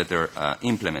perhaps better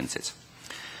implemented.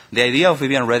 The idea of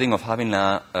Viviane Reding of having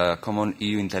a common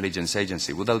EU intelligence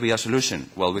agency, would that be a solution?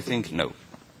 Well, we think no.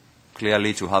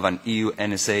 Clearly, to have an EU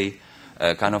NSA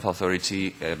kind of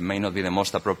authority may not be the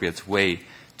most appropriate way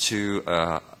to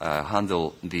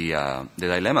handle the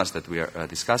dilemmas that we are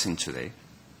discussing today.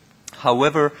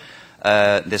 However,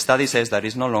 the study says that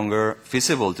it's no longer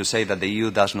feasible to say that the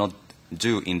EU does not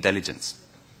do intelligence,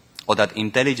 or that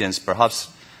intelligence, perhaps,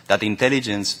 that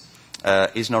intelligence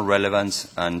is not relevant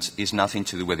and is nothing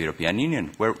to do with the European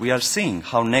Union, where we are seeing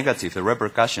how negative the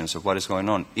repercussions of what is going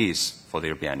on is for the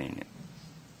European Union.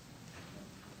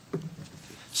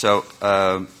 So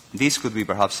this could be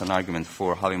perhaps an argument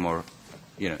for having more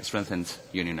strengthened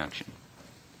union action.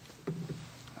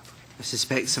 I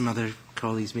suspect some other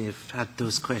colleagues may have had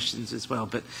those questions as well,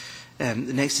 but the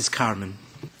next is Carmen.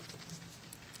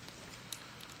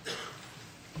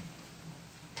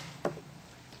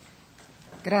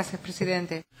 Gracias,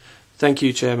 Presidente. Thank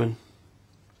you, Chairman.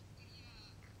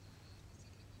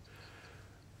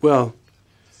 Well,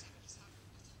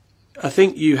 I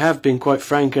think you have been quite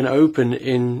frank and open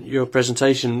in your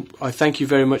presentation. I thank you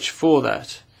very much for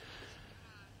that.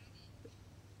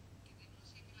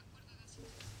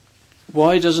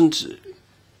 Why doesn't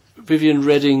Viviane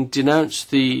Reding denounce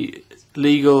the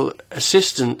legal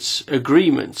assistance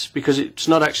agreement, because it's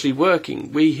not actually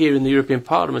working? We here in the European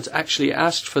Parliament actually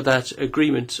asked for that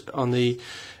agreement on the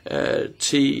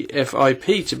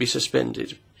TFIP to be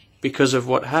suspended because of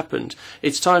what happened.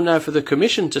 It's time now for the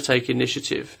Commission to take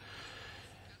initiative.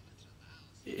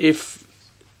 If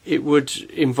it would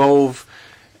involve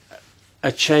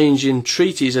a change in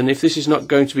treaties, and if this is not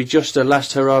going to be just a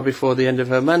last hurrah before the end of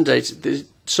her mandate,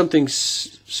 something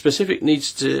specific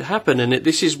needs to happen, and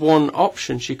this is one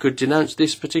option. She could denounce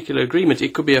this particular agreement.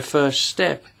 It could be a first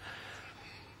step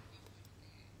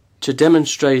to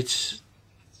demonstrate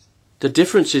the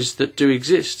differences that do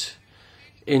exist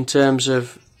in terms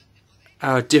of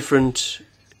our different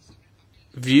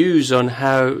views on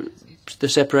how the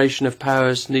separation of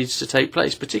powers needs to take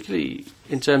place, particularly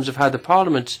in terms of how the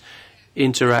Parliament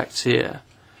interacts here.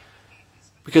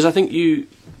 Because I think you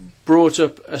brought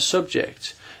up a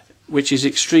subject which is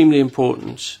extremely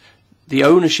important, the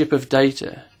ownership of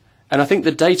data. And I think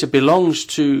the data belongs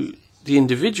to the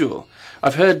individual.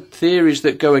 I've heard theories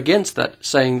that go against that,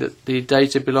 saying that the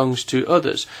data belongs to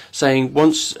others, saying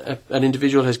once an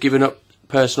individual has given up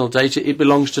personal data, it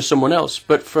belongs to someone else.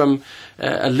 But from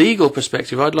a legal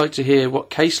perspective, I'd like to hear what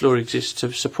case law exists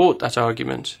to support that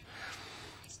argument.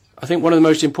 I think one of the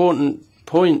most important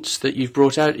points that you've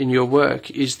brought out in your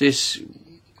work is this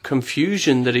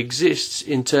confusion that exists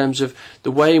in terms of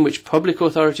the way in which public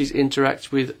authorities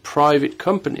interact with private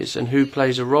companies and who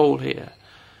plays a role here.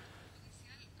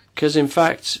 Because in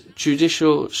fact,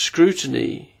 judicial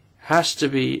scrutiny has to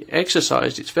be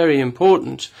exercised. It's very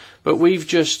important. But we've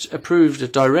just approved a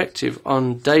directive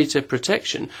on data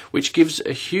protection, which gives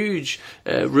a huge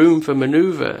room for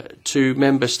manoeuvre to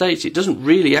member states. It doesn't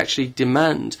really actually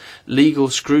demand legal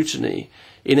scrutiny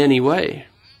in any way.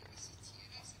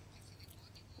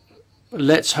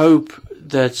 Let's hope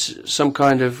that some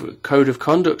kind of code of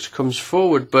conduct comes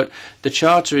forward, but the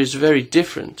Charter is very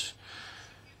different.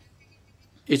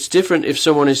 It's different if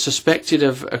someone is suspected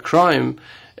of a crime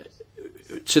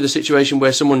to the situation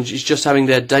where someone is just having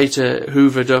their data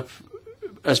hoovered up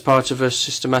as part of a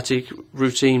systematic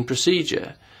routine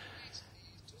procedure,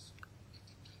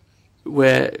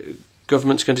 where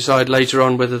governments can decide later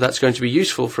on whether that's going to be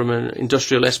useful from an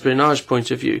industrial espionage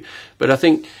point of view. But I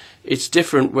think it's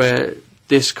different where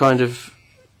this kind of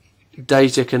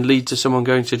data can lead to someone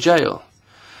going to jail.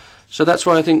 So that's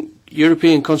why I think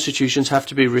European constitutions have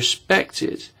to be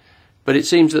respected, but it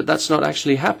seems that that's not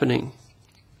actually happening.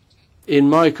 In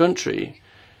my country,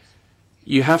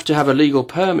 you have to have a legal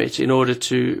permit in order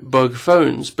to bug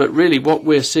phones, but really what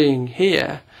we're seeing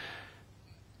here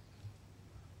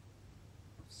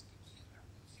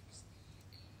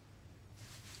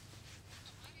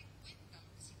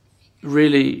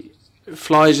really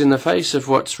flies in the face of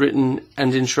what's written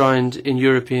and enshrined in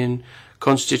European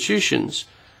constitutions.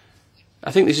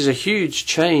 I think this is a huge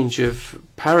change of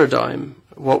paradigm,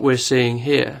 what we're seeing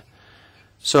here.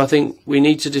 So I think we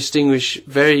need to distinguish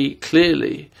very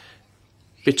clearly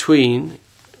between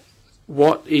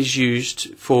what is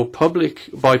used for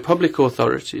by public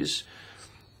authorities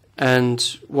and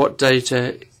what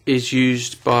data is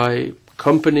used by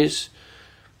companies.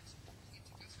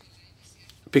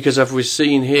 Because as we've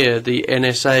seen here, the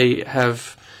NSA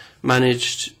have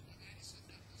managed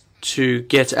to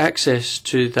get access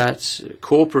to that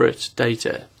corporate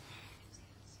data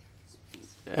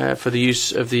for the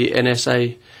use of the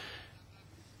NSA.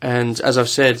 And as I've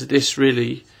said, this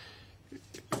really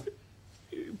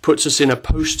puts us in a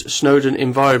post-Snowden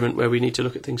environment where we need to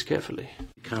look at things carefully.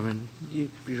 Carmen, your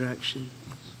reaction?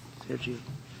 Sergio?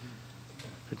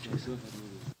 Francesco?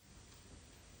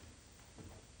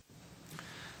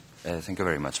 Thank you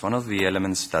very much. One of the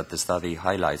elements that the study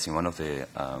highlights in one of the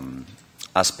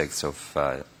aspects of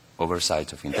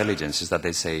oversight of intelligence is that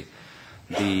they say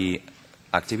the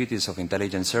activities of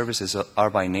intelligence services are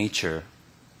by nature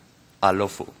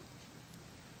unlawful.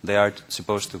 They are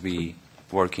supposed to be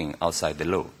working outside the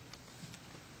law.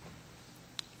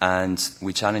 And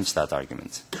we challenge that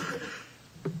argument.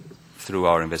 Through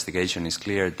our investigation, it's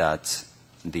clear that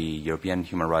the European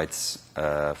human rights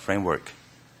framework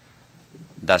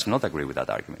does not agree with that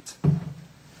argument.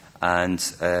 And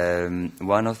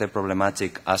one of the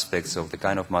problematic aspects of the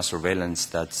kind of mass surveillance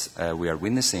that we are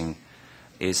witnessing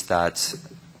is that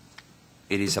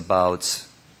it is about,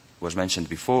 was mentioned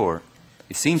before,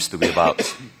 it seems to be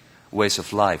about ways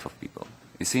of life of people.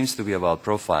 It seems to be about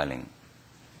profiling,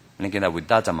 linking that with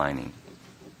data mining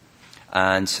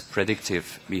and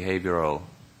predictive behavioral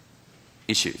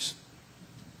issues.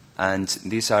 And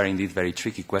these are indeed very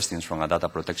tricky questions from a data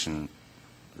protection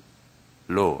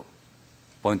law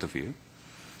point of view,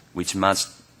 which must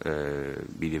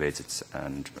be debated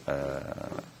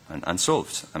and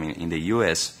solved. I mean, in the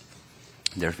US,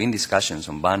 there have been discussions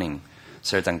on banning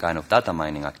certain kind of data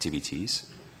mining activities,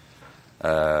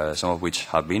 some of which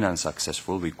have been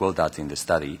unsuccessful. We quote that in the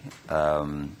study.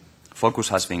 Focus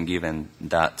has been given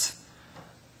that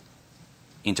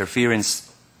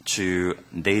interference to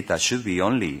data should be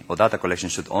only, or data collection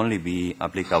should only be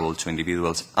applicable to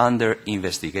individuals under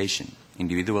investigation.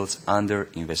 Individuals under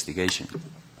investigation.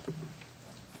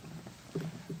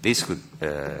 This could,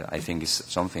 I think, is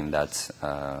something that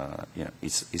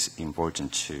is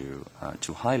important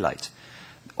to highlight.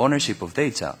 Ownership of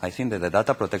data. I think that the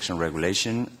data protection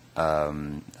regulation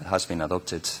has been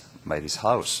adopted by this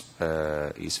House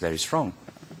is very strong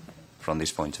from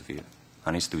this point of view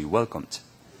and is to be welcomed.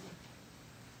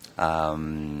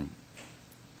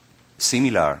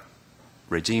 similar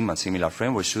regime and similar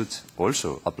framework should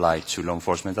also apply to law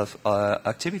enforcement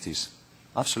activities.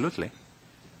 Absolutely.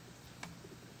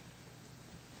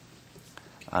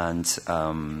 And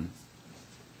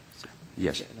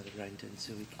yes,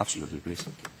 absolutely, please.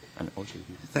 And also,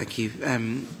 thank you.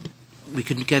 We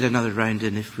couldn't get another round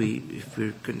in if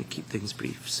we're going to keep things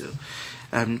brief. So,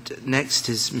 next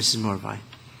is Mrs. Morvai.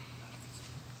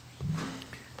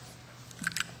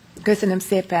 Köszönöm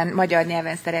szépen, magyar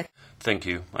nyelven szeret. Thank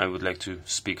you. I would like to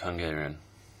speak Hungarian,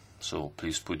 so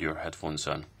please put your headphones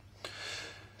on.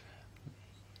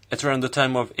 At around the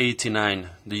time of 89,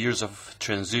 the years of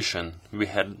transition, we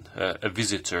had a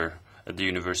visitor at the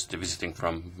university visiting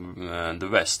from the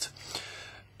West.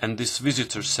 And this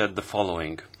visitor said the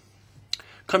following: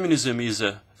 communism is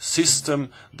a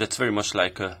system that's very much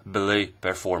like a ballet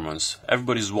performance.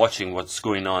 Everybody's watching what's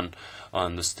going on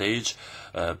the stage,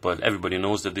 but everybody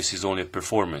knows that this is only a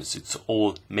performance. It's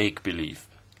all make-believe.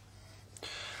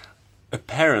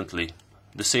 Apparently,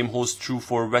 the same holds true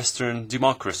for Western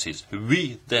democracies.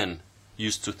 We then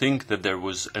used to think that there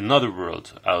was another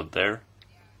world out there,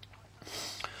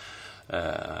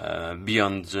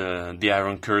 beyond the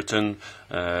Iron Curtain,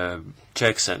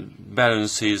 checks and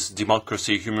balances,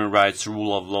 democracy, human rights,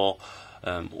 rule of law,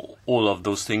 all of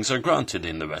those things are granted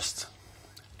in the West.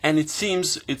 And it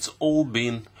seems it's all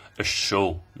been a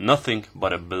show, nothing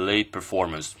but a ballet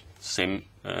performance. Same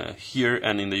here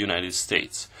and in the United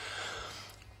States.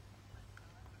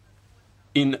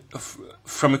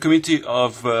 From a committee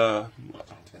of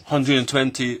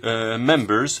 120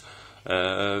 members,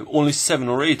 only 7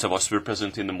 or 8 of us were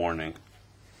present in the morning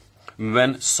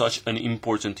when such an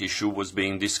important issue was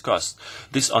being discussed.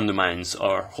 This undermines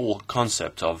our whole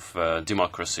concept of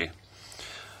democracy.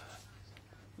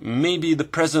 Maybe the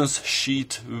presence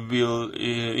sheet will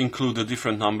include a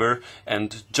different number,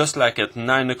 and just like at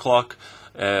 9 o'clock,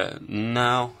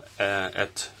 now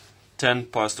at 10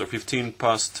 past or 15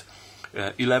 past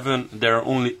 11, there are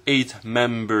only 8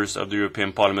 members of the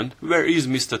European Parliament. Where is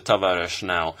Mr. Tavares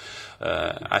now?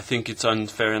 I think it's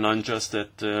unfair and unjust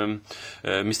that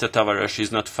Mr. Tavares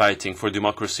is not fighting for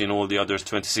democracy in all the other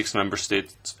 26 member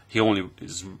states.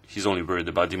 He's only worried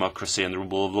about democracy and the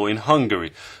rule of law in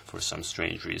Hungary for some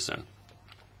strange reason.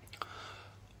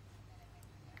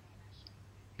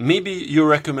 Maybe your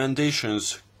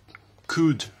recommendations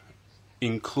could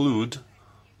include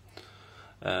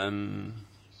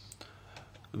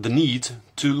the need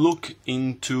to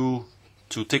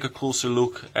take a closer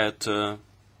look at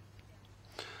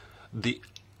the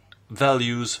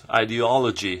values,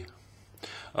 ideology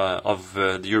of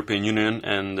the European Union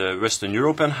and Western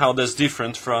Europe, and how that's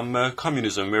different from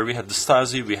communism, where we had the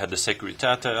Stasi, we had the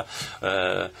Securitate,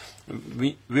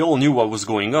 we all knew what was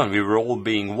going on, we were all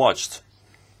being watched.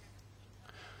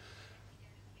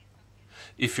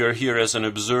 If you're here as an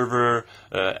observer,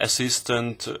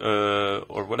 assistant,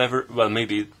 or whatever, well,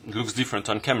 maybe it looks different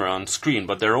on camera, on screen,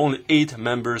 but there are only 8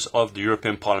 members of the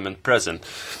European Parliament present.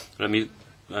 Let me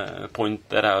point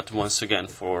that out once again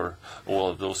for all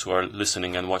of those who are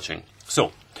listening and watching.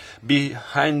 So,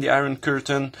 behind the Iron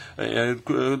Curtain, in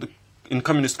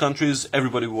communist countries,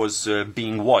 everybody was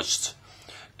being watched.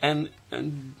 And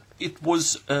it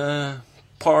was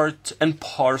part and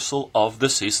parcel of the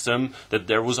system that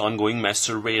there was ongoing mass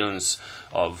surveillance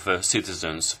of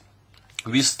citizens.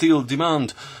 We still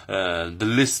demand the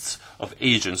lists of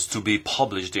agents to be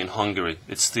published in Hungary.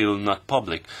 It's still not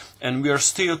public. And we are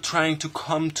still trying to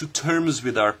come to terms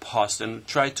with our past and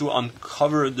try to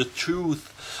uncover the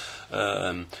truth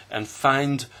and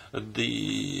find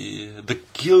the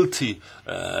guilty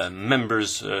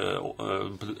members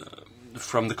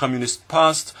from the communist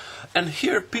past. And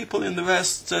here people in the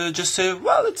West just say,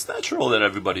 well, it's natural that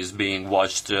everybody's being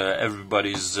watched,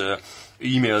 everybody's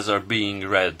emails are being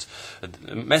read.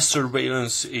 Mass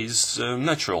surveillance is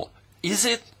natural. Is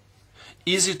it?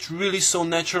 Is it really so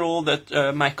natural that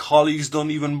my colleagues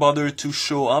don't even bother to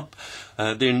show up?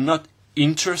 They're not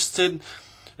interested.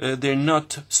 They're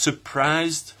not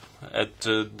surprised. At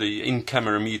the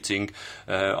in-camera meeting,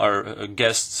 our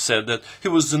guest said that he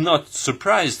was not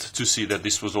surprised to see that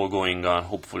this was all going on.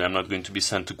 Hopefully I'm not going to be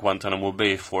sent to Guantanamo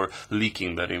Bay for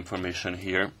leaking that information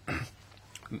here.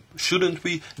 Shouldn't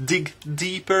we dig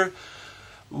deeper?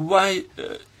 Why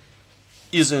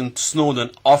isn't Snowden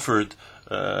offered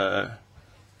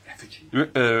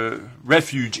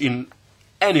refuge in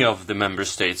any of the member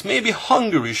states? Maybe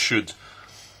Hungary should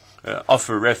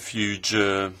offer refuge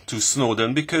to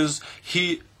Snowden, because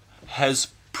he has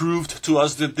proved to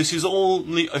us that this is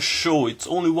only a show. It's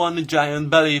only one giant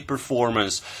ballet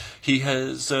performance. He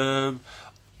has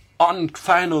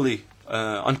finally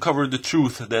uncover the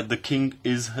truth that the king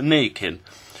is naked.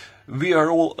 We are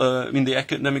all in the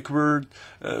academic world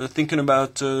thinking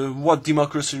about what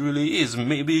democracy really is.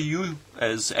 Maybe you,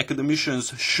 as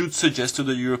academicians, should suggest to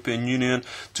the European Union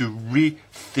to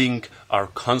rethink our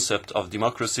concept of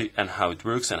democracy and how it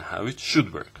works and how it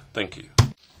should work. Thank you.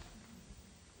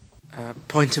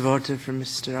 Point of order from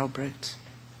Mr. Albrecht.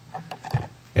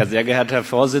 Ja, sehr geehrter Herr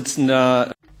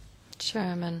Vorsitzender.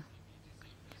 Chairman,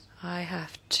 I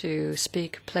have to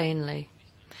speak plainly.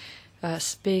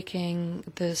 Speaking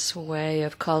this way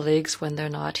of colleagues when they're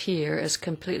not here is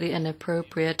completely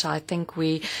inappropriate. I think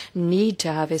we need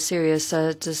to have a serious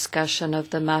discussion of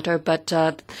the matter, but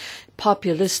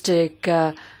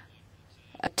populistic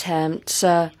attempts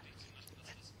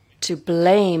to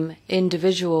blame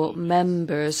individual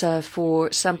members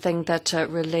for something that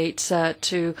relates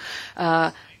to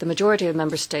the majority of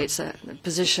member states'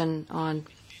 position on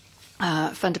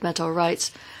fundamental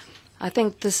rights. I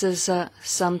think this is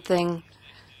something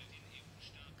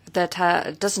that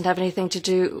doesn't have anything to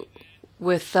do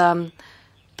with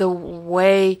the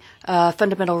way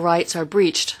fundamental rights are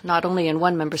breached, not only in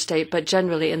one member state, but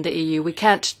generally in the EU. We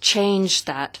can't change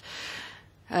that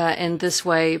in this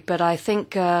way, but I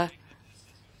think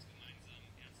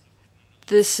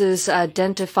this is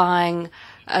identifying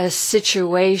a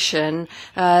situation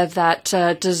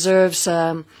that deserves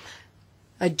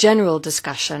a general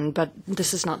discussion, but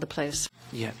this is not the place.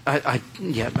 Yeah, I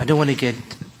don't want to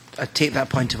I take that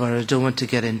point of order. I don't want to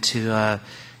get into a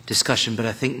discussion, but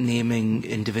I think naming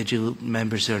individual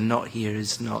members who are not here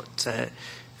is not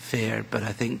fair. But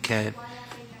I think I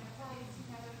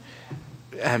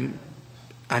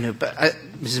know, but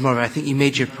Mrs. Morva, I think you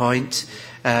made your point,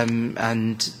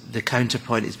 and the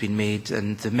counterpoint has been made,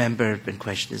 and the member in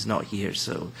question is not here,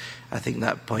 so I think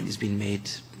that point has been made.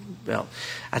 Well,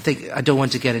 I don't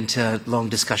want to get into a long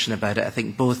discussion about it. I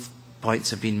think both points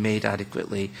have been made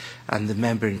adequately, and the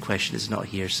member in question is not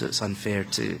here, so it's unfair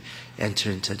to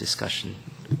enter into a discussion.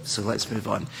 So let's move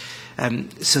on.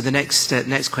 So the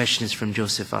next question is from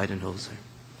Joseph Weidenholzer,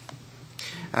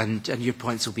 and your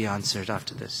points will be answered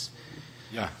after this.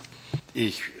 Ja,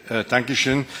 danke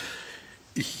schön.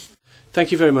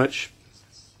 Thank you very much.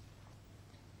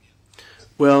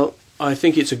 Well, I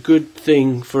think it's a good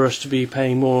thing for us to be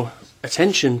paying more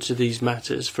attention to these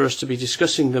matters, for us to be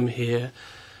discussing them here.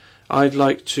 I'd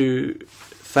like to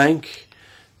thank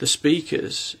the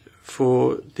speakers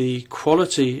for the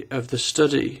quality of the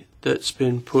study that's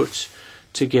been put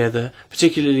together,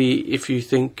 particularly if you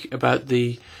think about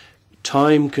the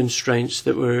time constraints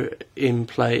that were in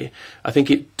play. I think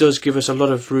it does give us a lot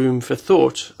of room for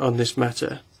thought on this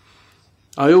matter.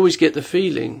 I always get the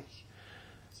feeling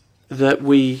that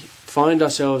we find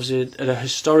ourselves at a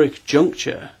historic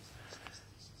juncture.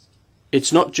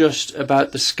 It's not just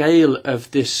about the scale of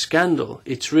this scandal.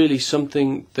 It's really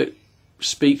something that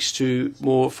speaks to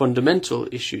more fundamental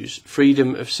issues: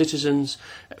 freedom of citizens,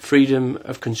 freedom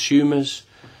of consumers.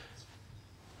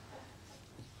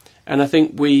 And I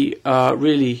think we are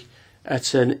really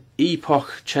at an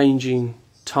epoch-changing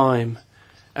time,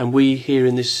 and we here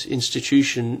in this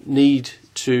institution need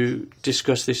to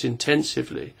discuss this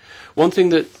intensively. One thing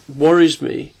that worries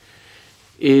me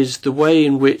is the way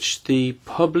in which the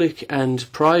public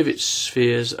and private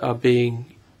spheres are being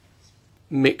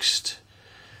mixed.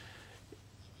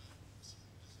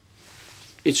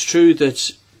 It's true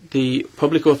that the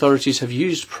public authorities have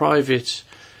used private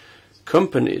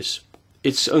companies.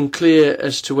 It's unclear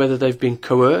as to whether they've been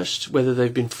coerced, whether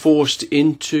they've been forced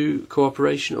into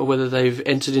cooperation, or whether they've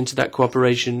entered into that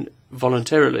cooperation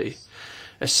voluntarily.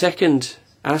 A second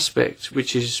aspect,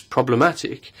 which is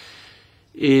problematic,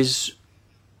 is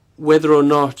whether or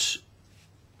not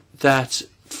that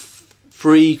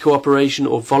free cooperation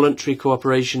or voluntary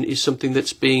cooperation is something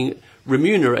that's being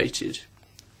remunerated.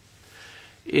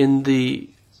 In the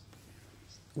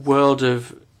world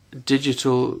of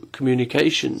digital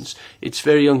communications, it's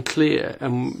very unclear,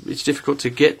 and it's difficult to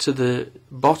get to the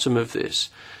bottom of this.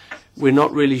 We're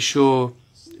not really sure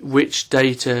which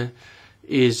data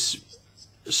is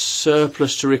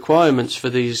surplus to requirements for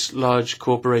these large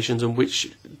corporations and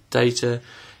which data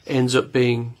ends up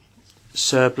being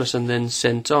surplus and then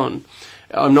sent on.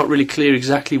 I'm not really clear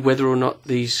exactly whether or not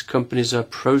these companies are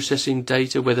processing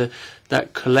data, whether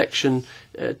that collection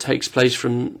takes place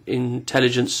from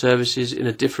intelligence services in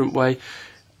a different way.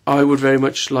 I would very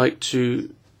much like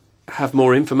to have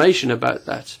more information about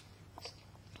that.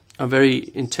 I'm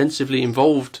very intensively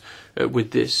involved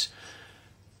with this.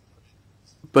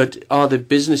 But are the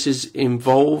businesses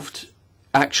involved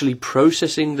actually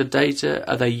processing the data?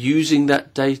 Are they using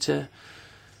that data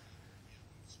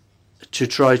to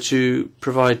try to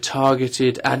provide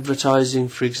targeted advertising,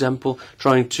 for example,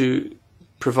 trying to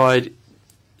provide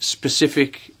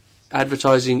specific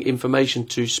advertising information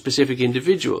to specific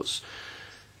individuals?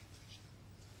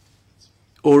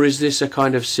 Or is this a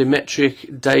kind of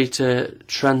symmetric data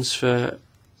transfer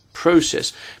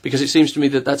process? Because it seems to me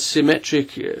that that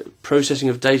symmetric processing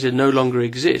of data no longer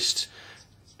exists.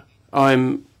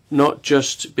 I'm not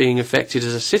just being affected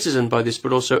as a citizen by this,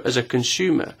 but also as a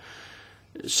consumer.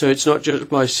 So it's not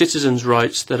just my citizens'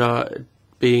 rights that are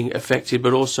being affected,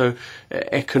 but also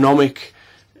economic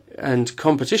and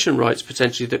competition rights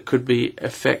potentially that could be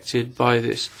affected by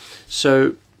this.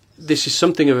 So this is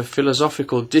something of a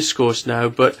philosophical discourse now,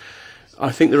 but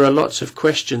I think there are lots of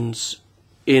questions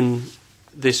in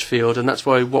this field, and that's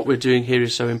why what we're doing here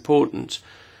is so important.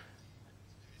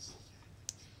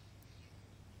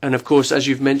 And of course, as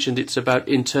you've mentioned, it's about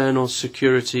internal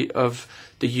security of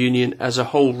the Union as a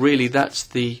whole. Really, that's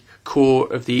the core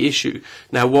of the issue.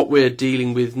 Now, what we're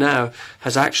dealing with now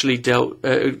has actually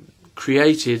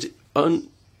created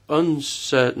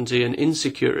uncertainty and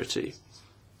insecurity.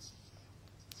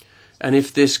 And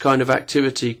if this kind of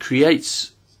activity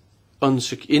creates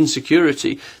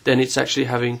insecurity, then it's actually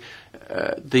having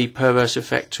the perverse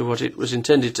effect to what it was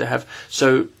intended to have.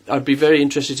 So I'd be very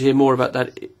interested to hear more about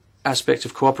that aspect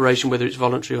of cooperation, whether it's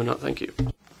voluntary or not. Thank you.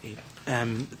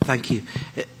 Thank you.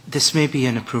 This may be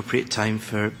an appropriate time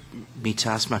for me to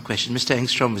ask my question. Mr.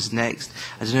 Engstrom was next.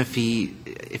 I don't know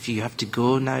if you have to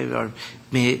go now, or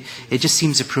it just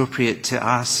seems appropriate to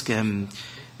ask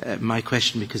my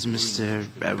question because Mr.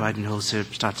 Weidenholzer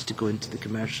started to go into the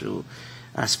commercial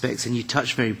aspects, and you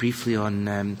touched very briefly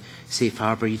on safe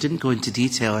harbour. You didn't go into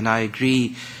detail, and I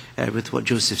agree with what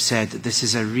Joseph said, that this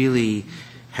is a really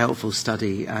helpful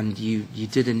study, and you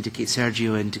did indicate,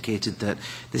 Sergio indicated that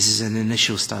this is an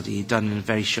initial study done in a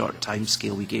very short time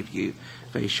scale. We gave you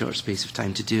a very short space of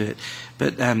time to do it.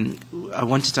 But I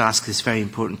wanted to ask this very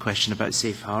important question about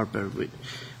safe harbour,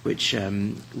 which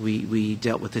we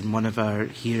dealt with in one of our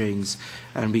hearings,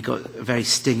 and we got a very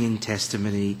stinging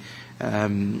testimony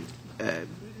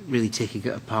really taking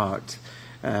it apart.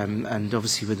 And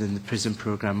obviously within the PRISM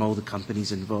programme, all the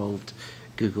companies involved,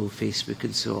 Google, Facebook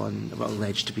and so on, well,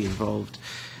 alleged to be involved,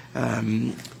 were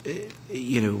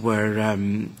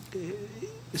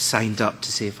signed up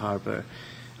to Safe Harbour.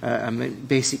 I mean,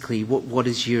 basically, what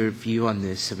is your view on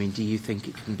this? I mean, do you think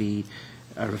it can be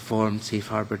a reformed Safe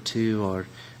Harbour too, or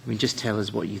I mean, just tell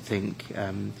us what you think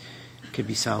could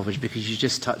be salvaged, because you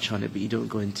just touch on it, but you don't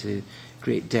go into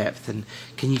great depth. And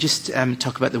can you just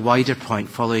talk about the wider point,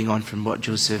 following on from what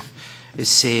Joseph is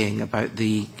saying about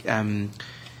the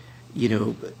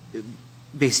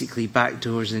basically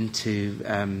backdoors into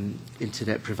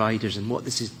internet providers and what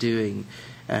this is doing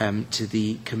to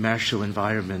the commercial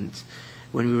environment.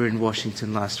 When we were in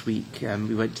Washington last week,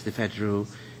 we went to the Federal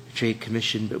Trade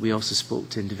Commission, but we also spoke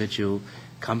to individual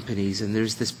companies, and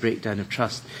there's this breakdown of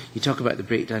trust. You talk about the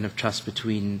breakdown of trust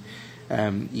between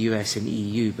US and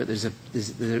EU, but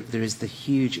there is the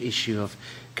huge issue of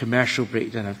commercial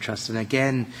breakdown of trust. And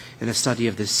again, in a study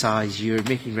of this size, you're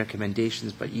making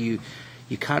recommendations, but you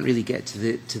can't really get to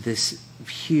this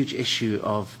huge issue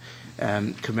of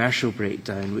commercial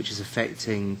breakdown, which is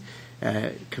affecting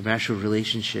commercial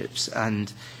relationships.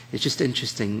 And it's just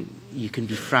interesting, you can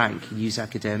be frank, use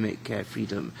academic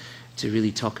freedom to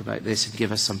really talk about this and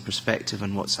give us some perspective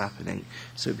on what's happening.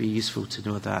 So it'd be useful to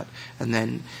know that. And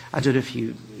then, I don't know if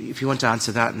you want to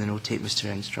answer that, and then we'll take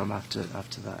Mr. Engstrom after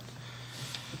that.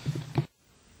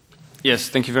 Yes,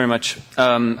 thank you very much.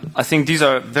 I think these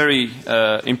are very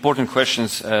important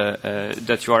questions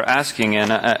that you are asking,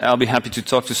 and I'll be happy to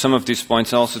talk to some of these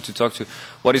points, and also to talk to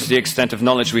what is the extent of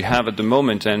knowledge we have at the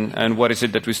moment, and what is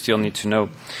it that we still need to know.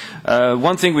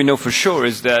 One thing we know for sure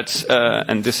is that,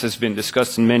 and this has been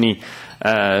discussed in many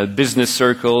business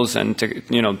circles and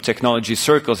technology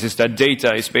circles, is that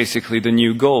data is basically the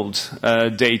new gold.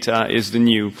 Data is the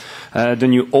new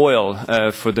oil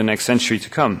for the next century to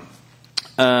come.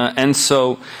 And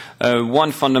so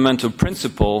one fundamental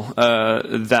principle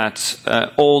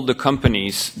that all the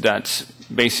companies that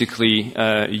basically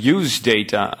use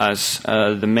data as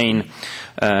the main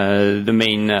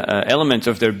element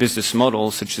of their business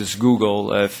model, such as Google,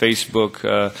 Facebook,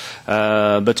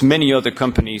 but many other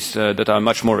companies that are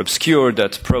much more obscure,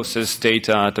 that process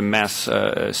data at a mass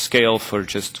scale for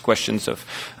just questions of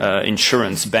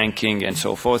insurance, banking, and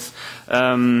so forth.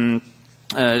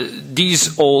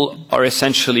 these all are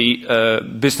essentially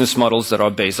business models that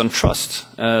are based on trust.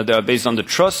 They are based on the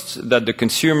trust that the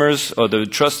consumers or the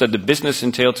trust that the business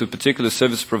entail to particular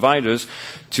service providers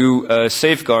to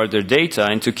safeguard their data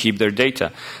and to keep their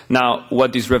data. Now,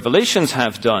 what these revelations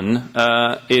have done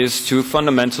is to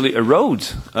fundamentally erode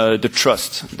the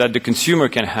trust that the consumer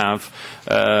can have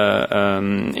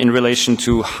in relation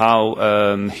to how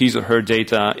his or her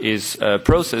data is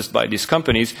processed by these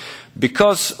companies,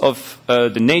 because of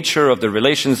the nature of the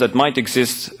relations that might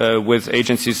exist with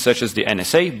agencies such as the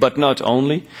NSA, but not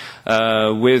only,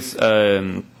 with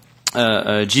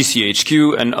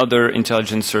GCHQ and other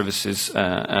intelligence services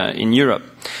in Europe.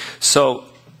 So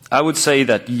I would say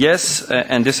that yes,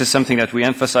 and this is something that we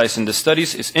emphasize in the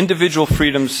studies, is individual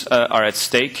freedoms are at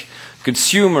stake,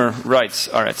 consumer rights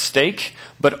are at stake,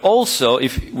 but also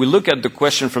if we look at the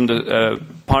question from the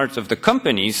part of the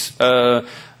companies,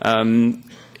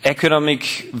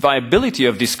 economic viability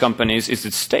of these companies is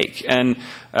at stake. And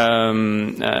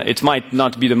it might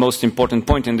not be the most important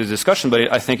point in the discussion,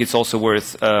 but I think it's also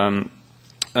worth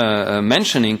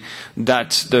mentioning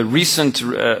that the recent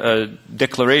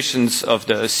declarations of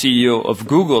the CEO of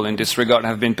Google in this regard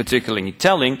have been particularly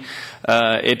telling.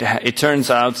 It turns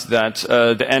out that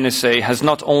the NSA has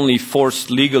not only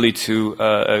forced legally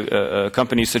to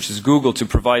companies such as Google to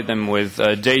provide them with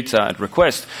data at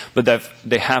request, but that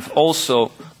they have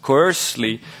also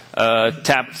coercively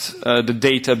tapped the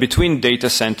data between data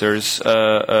centers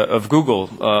of Google,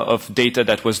 of data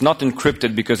that was not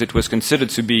encrypted because it was considered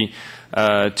to be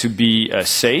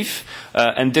safe.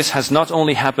 And this has not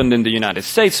only happened in the United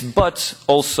States, but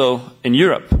also in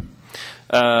Europe.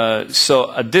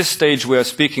 So at this stage we are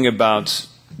speaking about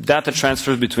data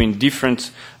transfers between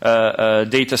different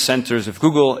data centers of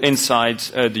Google inside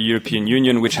the European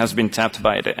Union, which has been tapped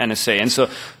by the NSA. And so,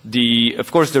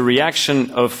 of course, the reaction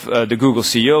of the Google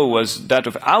CEO was that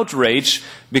of outrage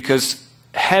because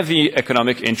heavy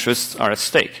economic interests are at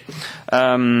stake.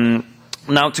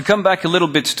 Now, to come back a little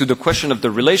bit to the question of the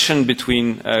relation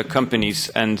between companies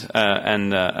and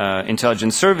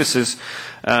intelligence services,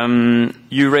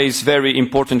 you raise very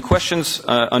important questions,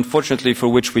 unfortunately for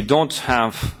which we don't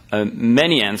have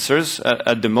many answers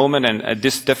at the moment, and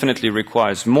this definitely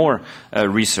requires more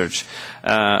research.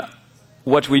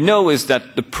 What we know is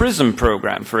that the PRISM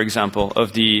program, for example,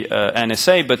 of the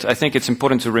NSA, but I think it's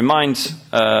important to remind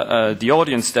the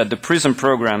audience that the PRISM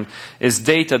program is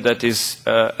data that is,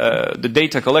 the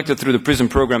data collected through the PRISM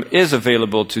program is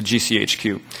available to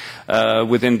GCHQ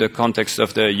within the context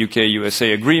of the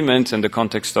UK-USA agreement and the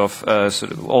context of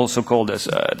sort of also called as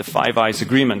the Five Eyes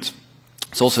Agreement.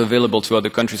 It's also available to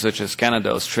other countries such as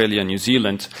Canada, Australia, New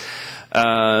Zealand.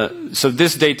 So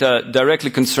this data directly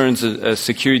concerns a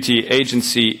security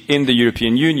agency in the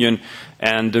European Union,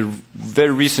 and the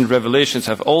very recent revelations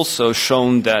have also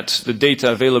shown that the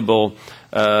data available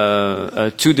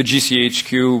to the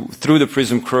GCHQ through the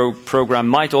PRISM program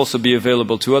might also be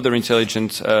available to other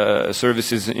intelligence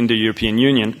services in the European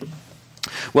Union.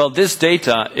 Well, this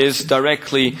data is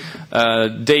directly,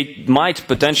 might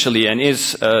potentially and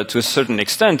is to a certain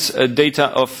extent, data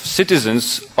of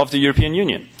citizens of the European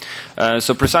Union.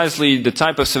 So precisely the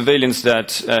type of surveillance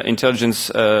that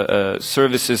intelligence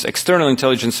services, external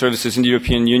intelligence services in the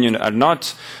European Union are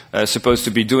not supposed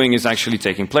to be doing is actually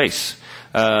taking place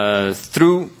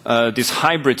through these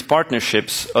hybrid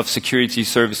partnerships of security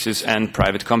services and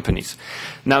private companies.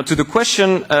 Now, to the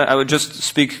question, I would just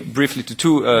speak briefly to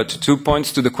two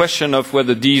points. To the question of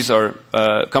whether these are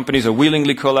companies are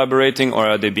willingly collaborating or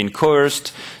are they being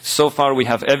coerced. So far, we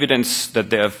have evidence that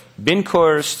they have been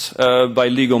coerced by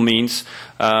legal means.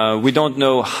 We don't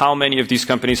know how many of these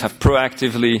companies have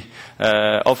proactively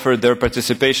offered their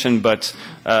participation, but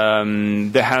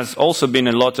there has also been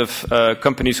a lot of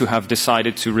companies who have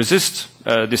decided to resist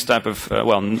this type of,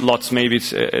 well, lots, maybe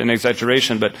it's an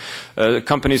exaggeration, but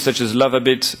companies such as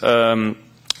Lovabit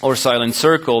or Silent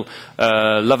Circle.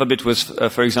 Lovabit was,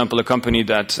 for example, a company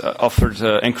that offered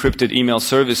encrypted email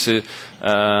services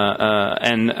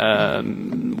and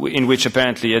in which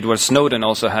apparently Edward Snowden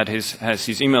also had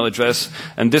his email address.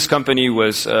 And this company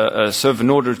was served an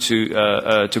order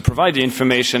to provide the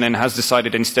information and has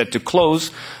decided instead to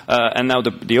close. And now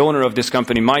the owner of this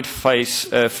company might face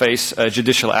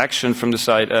judicial action from the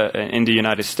side in the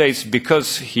United States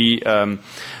because he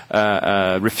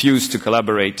refused to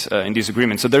collaborate in these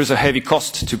agreements. So there's a heavy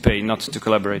cost to pay not to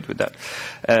collaborate with that,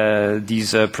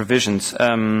 these provisions.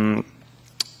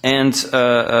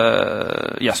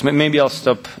 Yes, maybe I'll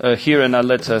stop here and I'll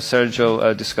let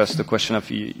Sergio discuss the question of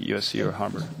USC or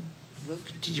Harbour. Well,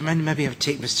 do you mind maybe I'll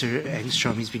take Mr.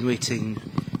 Engstrom? He's been waiting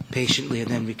patiently, and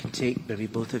then we can take maybe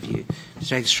both of you.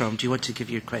 Mr. Engstrom, do you want to give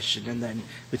your question, and then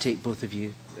we take both of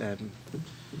you?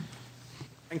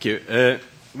 Thank you.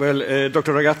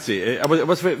 Dr. Ragazzi, I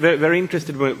was very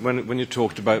interested when you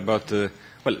talked about the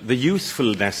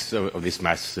usefulness of this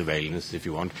mass surveillance, if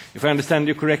you want. If I understand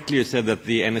you correctly, you said that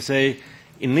the NSA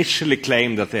initially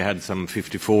claimed that they had some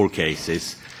 54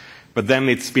 cases, but then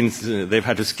they've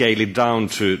had to scale it down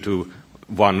to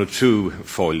 1 or 2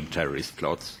 foiled terrorist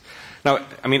plots. Now,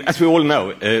 I mean, as we all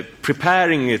know,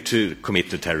 preparing to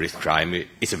commit a terrorist crime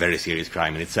is a very serious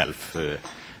crime in itself,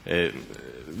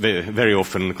 very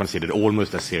often considered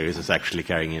almost as serious as actually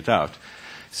carrying it out.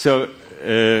 So,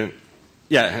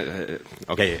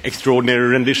 extraordinary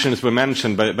renditions were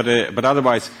mentioned, but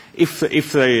otherwise,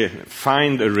 if they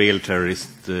find a real terrorist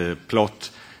plot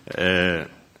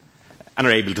and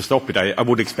are able to stop it, I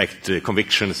would expect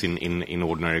convictions in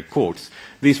ordinary courts.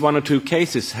 These 1 or 2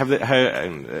 cases, have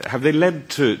they led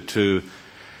to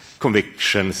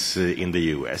convictions in the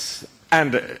US?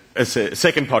 And as a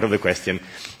second part of the question,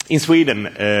 in Sweden,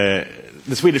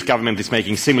 the Swedish government is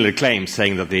making similar claims,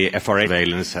 saying that the FRA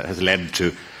surveillance has led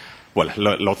to,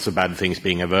 lots of bad things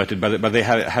being averted, but they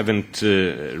haven't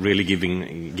really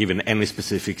given any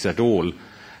specifics at all,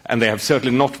 and they have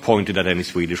certainly not pointed at any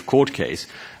Swedish court case.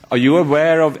 Are you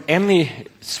aware of any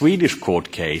Swedish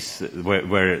court case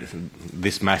where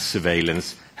this mass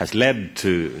surveillance has led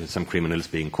to some criminals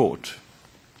being caught?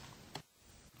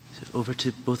 So over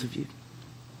to both of you.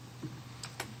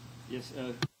 Yes.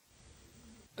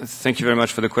 Thank you very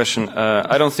much for the question.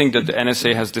 I don't think that the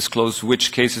NSA has disclosed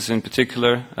which cases in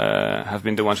particular have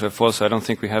been the ones who have fallen, so I don't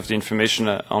think we have the information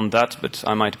on that, but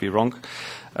I might be wrong.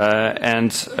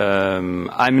 I'm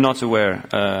not aware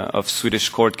of Swedish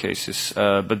court cases,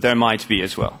 but there might be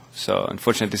as well. So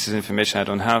unfortunately, this is information I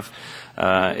don't have.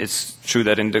 It's true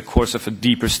that in the course of a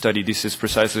deeper study, this is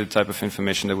precisely the type of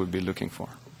information that we'd be looking for.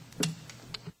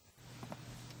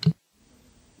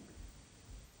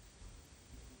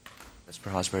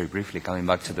 Perhaps very briefly, coming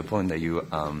back to the point that you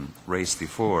raised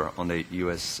before on the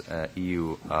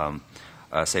US-EU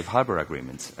Safe Harbor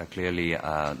Agreement. Clearly,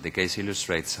 the case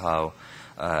illustrates how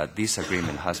this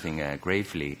agreement has been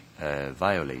gravely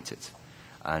violated.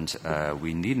 And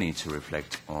we indeed need to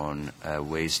reflect on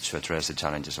ways to address the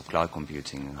challenges of cloud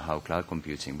computing and how cloud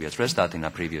computing, we addressed that in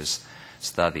a previous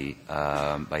study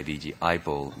by DG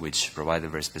IPOL, which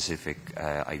provided very specific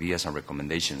ideas and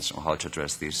recommendations on how to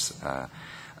address these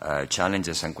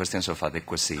challenges and questions of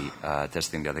adequacy,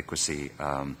 testing the adequacy,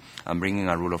 and bringing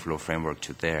a rule of law framework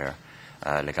to their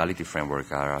legality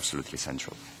framework are absolutely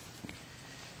central.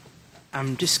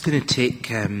 I'm just going to take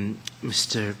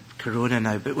Mr. Corona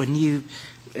now, but when you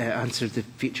answer the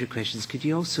future questions, could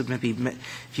you also maybe,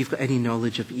 if you've got any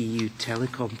knowledge of EU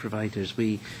telecom providers,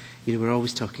 we're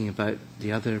always talking about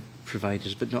the other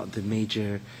providers, but not the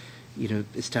major,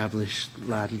 established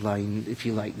landline, if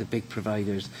you like, the big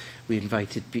providers. We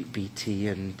invited BT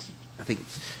and I think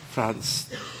France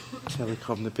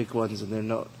Telecom, the big ones, and they're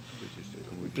not.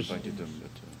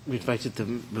 We invited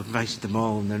them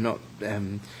all, and they're not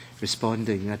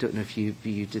responding. I don't know if you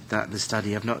did that in the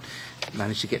study. I've not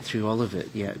managed to get through all of it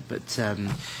yet, but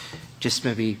just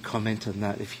maybe comment on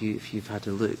that if you've had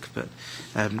a look. But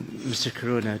Mr.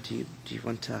 Corona, do you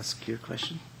want to ask your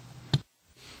question?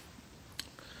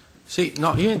 Sì,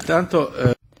 no, io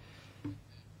intanto.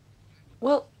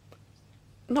 Well,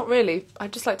 not really.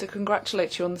 I'd just like to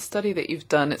congratulate you on the study that you've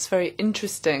done. It's very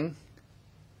interesting.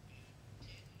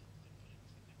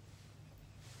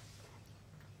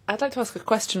 I'd like to ask a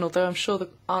question, although I'm sure the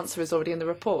answer is already in the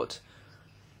report.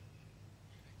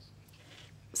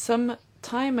 Some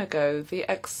time ago, the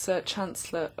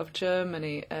ex-Chancellor of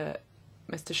Germany,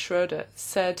 Mr. Schröder,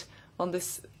 said on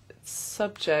this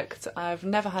subject, I've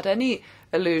never had any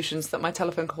illusions that my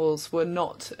telephone calls were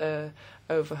not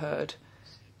overheard.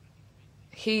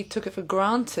 He took it for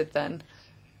granted then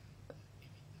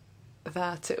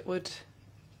that it would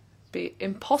be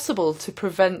impossible to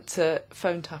prevent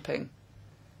phone tapping,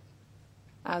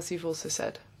 as you've also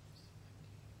said.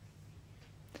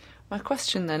 My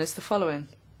question then is the following.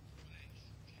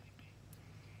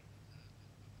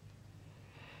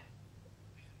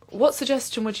 What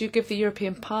suggestion would you give the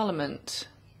European Parliament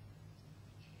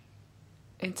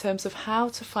in terms of how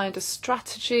to find a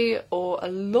strategy or a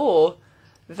law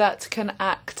that can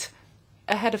act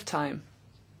ahead of time?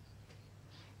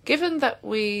 Given that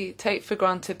we take for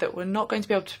granted that we're not going to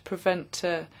be able to prevent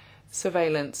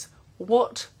surveillance,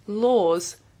 what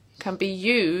laws can be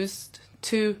used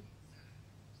to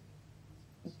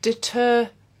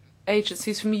deter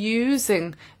agencies from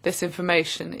using this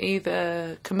information,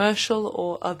 either commercial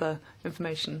or other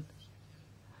information?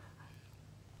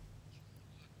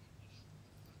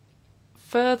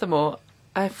 Furthermore,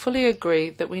 I fully agree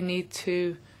that we need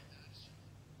to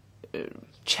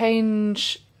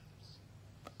change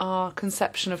our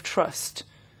conception of trust.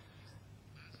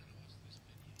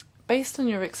 Based on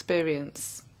your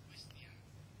experience,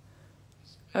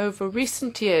 over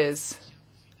recent years,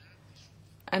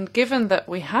 and given that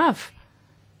we have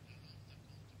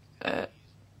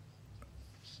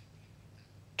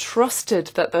trusted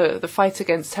that the fight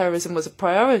against terrorism was a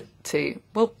priority,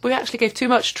 well, we actually gave too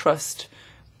much trust.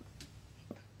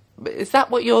 Is that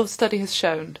what your study has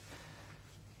shown?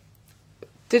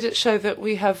 Did it show that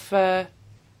we have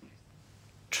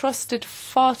trusted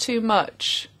far too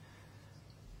much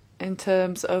in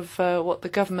terms of what the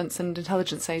governments and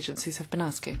intelligence agencies have been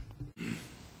asking?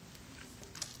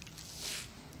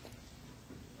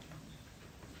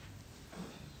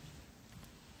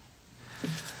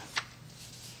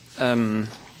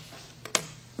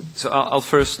 So I'll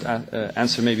first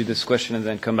answer maybe this question and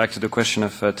then come back to the question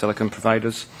of telecom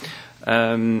providers.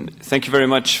 Thank you very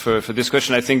much for this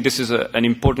question. I think this is an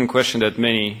important question that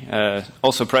many,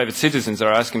 also private citizens,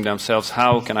 are asking themselves: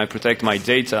 how can I protect my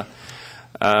data?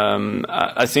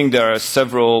 I think there are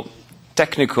several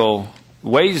technical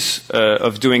ways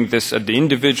of doing this at the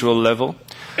individual level.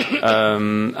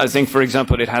 I think, for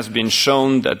example, it has been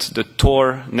shown that the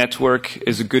Tor network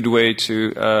is a good way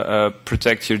to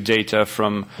protect your data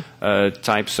from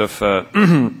types of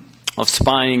of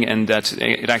spying, and that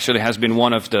it actually has been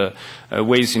one of the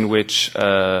ways in which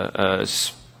one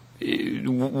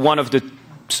of the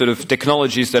sort of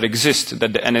technologies that exist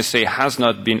that the NSA has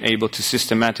not been able to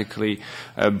systematically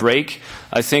break.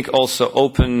 I think also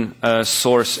open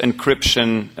source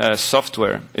encryption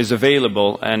software is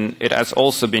available, and it has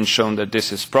also been shown that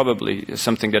this is probably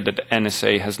something that the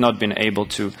NSA has not been able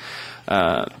to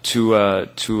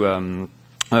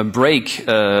break,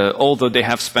 although they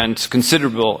have spent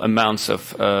considerable amounts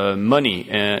of money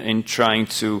in trying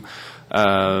to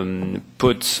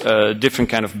put different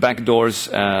kind of backdoors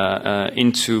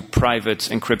into private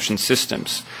encryption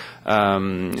systems.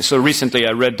 So recently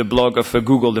I read the blog of a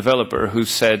Google developer who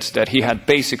said that he had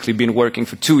basically been working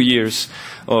for 2 years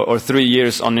or 3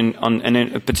 years on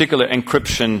a particular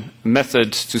encryption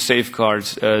method to safeguard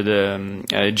the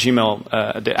Gmail,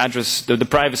 the address, the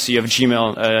privacy of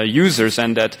Gmail users,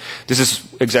 and that this is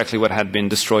exactly what had been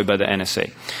destroyed by the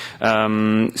NSA.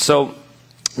 So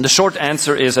the short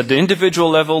answer is, at the individual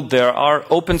level, there are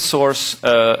open source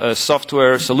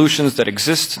software solutions that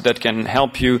exist that can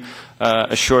help you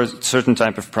assure a certain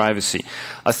type of privacy.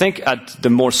 I think at the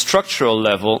more structural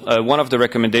level, one of the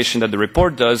recommendations that the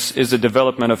report does is the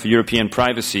development of a European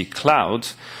privacy cloud,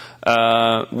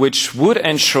 which would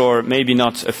ensure maybe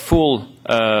not a full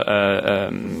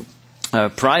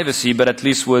privacy, but at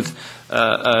least would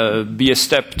be a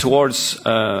step towards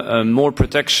more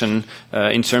protection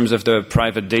in terms of the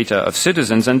private data of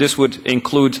citizens. And this would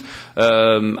include,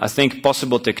 I think,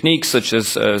 possible techniques such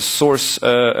as source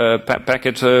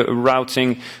packet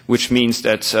routing, which means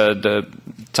that the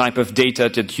type of data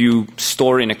that you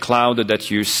store in a cloud that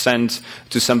you send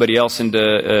to somebody else in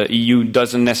the EU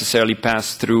doesn't necessarily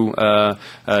pass through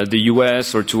the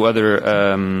US or to other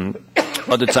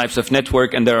types of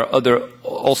network, and there are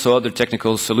also other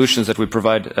technical solutions that we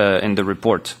provide in the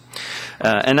report.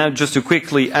 And now just to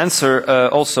quickly answer,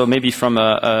 also maybe from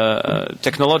a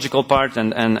technological part,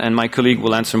 and my colleague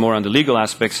will answer more on the legal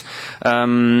aspects.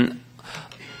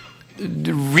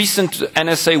 The recent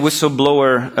NSA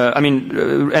whistleblower,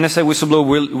 NSA whistleblower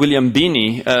William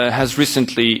Binney has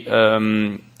recently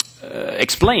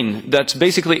explain that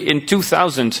basically in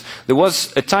 2000 there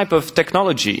was a type of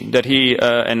technology that he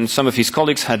and some of his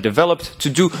colleagues had developed to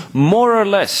do more or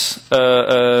less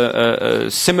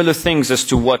similar things as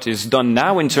to what is done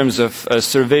now in terms of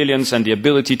surveillance and the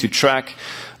ability to track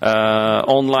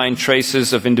online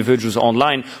traces of individuals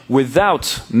online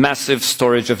without massive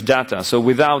storage of data. So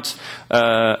without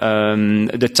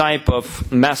the type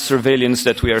of mass surveillance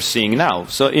that we are seeing now.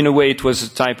 So in a way it was a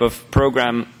type of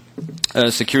program,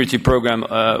 security program,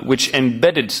 which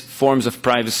embedded forms of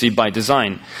privacy by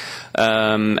design.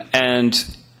 And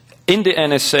in the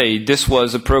NSA, this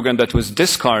was a program that was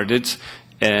discarded,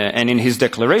 and in his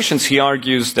declarations he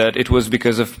argues that it was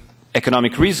because of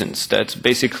economic reasons, that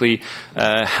basically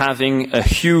having a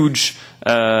huge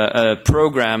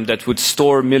program that would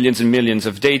store millions and millions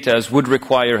of data would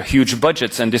require huge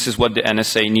budgets, and this is what the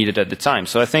NSA needed at the time.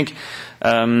 So I think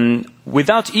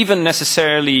without even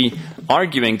necessarily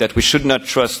arguing that we should not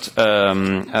trust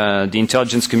the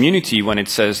intelligence community when it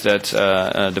says that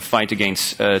the fight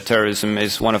against terrorism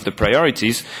is one of the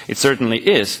priorities, it certainly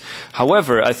is.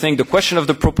 However, I think the question of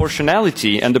the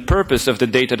proportionality and the purpose of the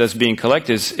data that's being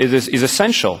collected is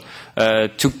essential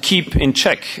to keep in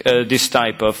check this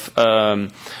type of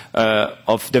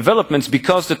developments,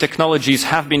 because the technologies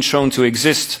have been shown to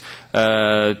exist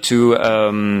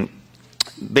to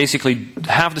basically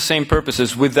have the same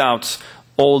purposes without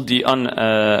all the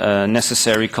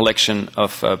unnecessary collection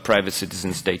of private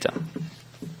citizens' data.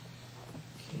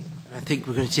 I think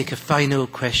we're going to take a final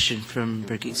question from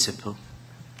Birgit Sippel.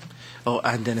 Oh,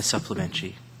 and then a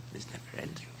supplementary. It's never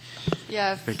ending.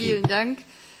 Ja, vielen Dank.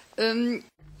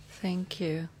 Thank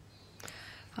you.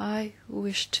 I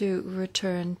wish to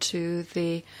return to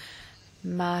the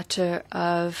matter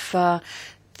of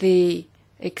the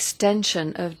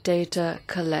extension of data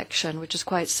collection, which is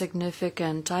quite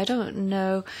significant. I don't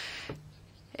know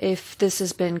if this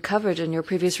has been covered in your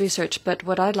previous research, but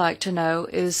what I'd like to know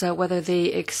is whether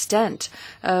the extent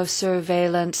of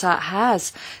surveillance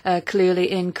has clearly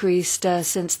increased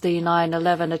since the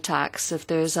 9/11 attacks, if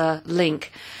there's a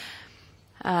link.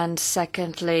 And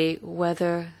secondly,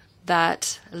 whether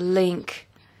that link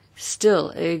still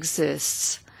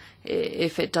exists,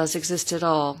 if it does exist at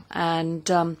all, and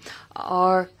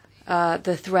are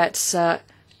the threats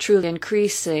truly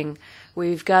increasing?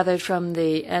 We've gathered from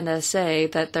the NSA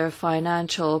that their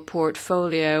financial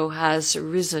portfolio has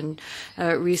risen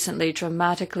recently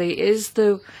dramatically.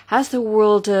 Has the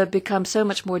world become so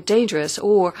much more dangerous,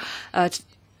 or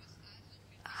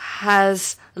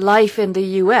has life in the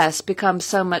US become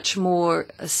so much more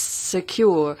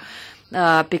secure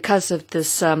because of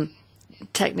this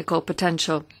technical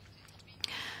potential?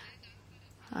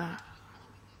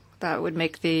 That would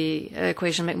make the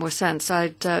equation make more sense.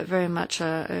 I'd very much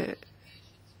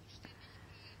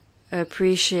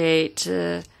appreciate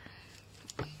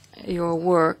your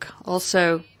work.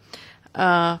 Also,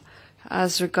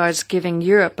 as regards giving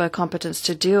Europe a competence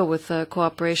to deal with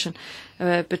cooperation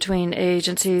between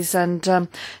agencies, and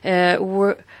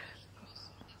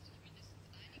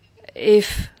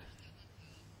if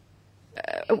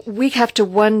we have to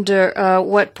wonder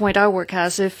what point our work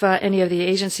has if any of the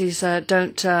agencies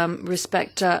don't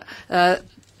respect the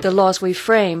laws we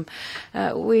frame.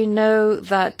 We know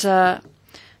that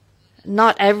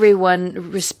not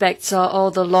everyone respects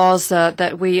all the laws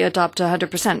that we adopt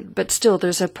 100%, but still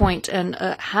there's a point in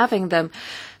having them.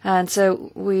 And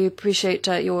so we appreciate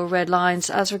your red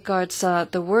lines as regards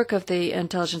the work of the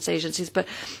intelligence agencies. But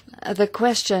the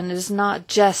question is not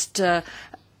just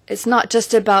it's not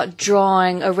just about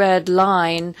drawing a red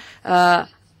line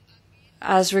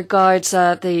as regards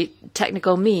the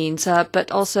technical means,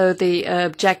 but also the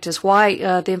objectives, why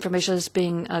the information is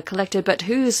being collected, but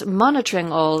who's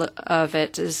monitoring all of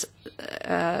it is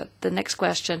the next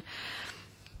question.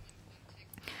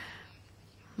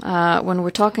 When we're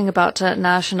talking about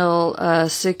national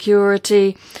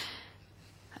security,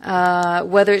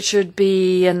 whether it should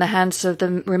be in the hands of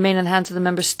remain in the hands of the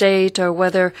member state, or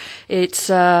whether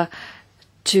it's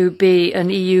to be an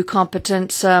EU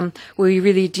competence, we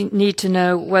really need to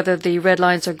know whether the red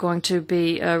lines are going to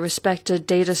be respected.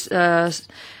 Data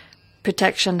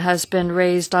protection has been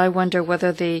raised. I wonder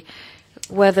whether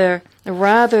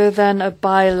rather than a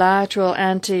bilateral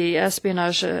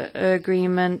anti-espionage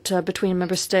agreement between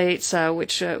member states,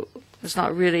 which is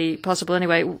not really possible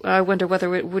anyway, I wonder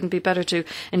whether it wouldn't be better to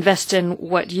invest in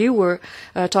what you were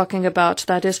talking about,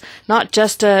 that is not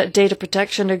just data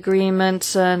protection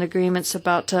agreements and agreements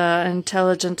about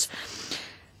intelligence,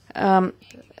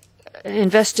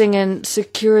 investing in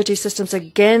security systems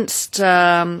against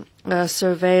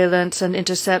surveillance and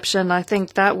interception. I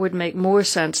think that would make more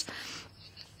sense.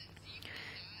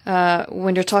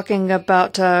 When you're talking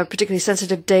about particularly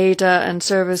sensitive data and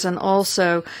servers, and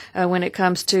also when it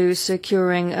comes to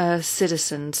securing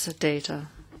citizens' data.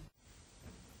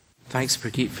 Thanks,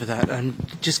 Brigitte, for that. I'm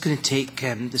just going to take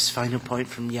this final point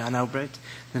from Jan Albrecht,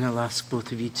 then I'll ask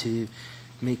both of you to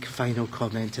make a final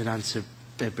comment and answer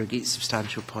Brigitte's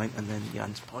substantial point and then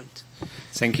Jan's point.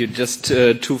 Thank you. Just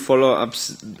two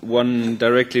follow-ups, one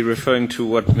directly referring to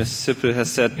what Ms. Sippel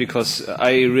has said, because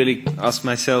I really ask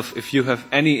myself if you have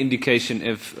any indication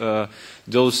if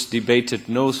those debated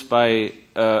no-spy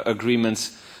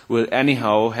agreements will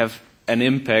anyhow have an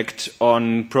impact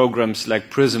on programs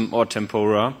like PRISM or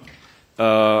Tempora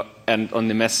and on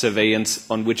the mass surveillance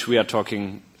on which we are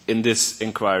talking in this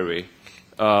inquiry.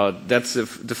 That's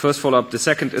the first follow-up. The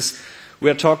second is, we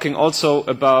are talking also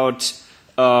about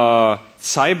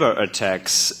cyber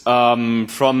attacks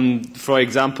from, for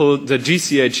example, the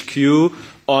GCHQ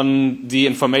on the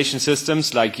information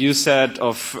systems, like you said,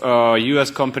 of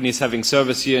US companies having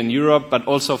service here in Europe, but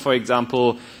also, for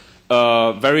example,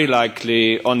 very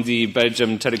likely on the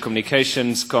Belgian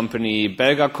telecommunications company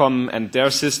Belgacom and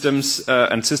their systems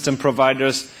and system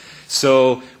providers.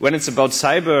 So when it's about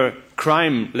cyber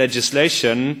crime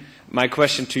legislation, my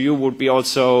question to you would be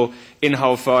also in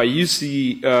how far you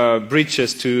see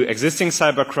breaches to existing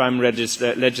cybercrime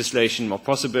legislation or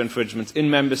possible infringements in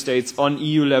member states on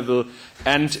EU level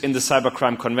and in the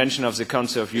Cybercrime Convention of the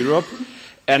Council of Europe.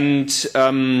 And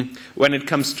when it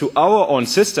comes to our own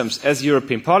systems as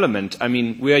European Parliament, I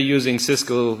mean, we are using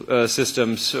Cisco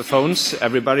systems, phones,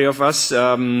 everybody of us,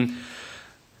 and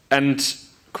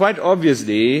quite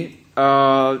obviously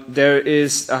there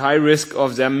is a high risk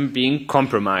of them being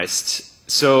compromised.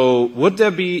 So would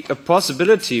there be a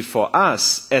possibility for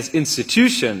us as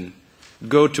institution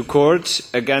go to court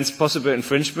against possible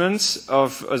infringements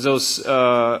of those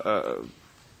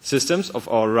systems, of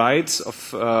our rights,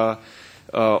 of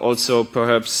also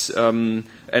perhaps an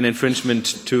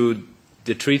infringement to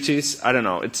the treaties? I don't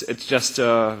know. It's just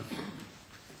an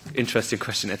interesting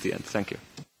question at the end. Thank you.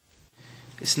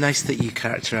 It's nice that you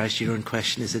characterised your own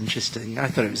question as interesting. I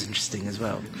thought it was interesting as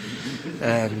well.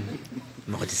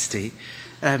 Modesty.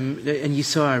 And you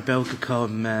saw our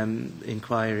Belgacom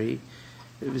inquiry.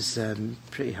 It was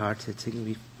pretty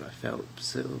hard-hitting, I felt.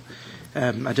 So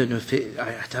I don't know if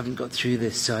I haven't got through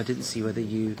this, so I didn't see whether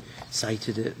you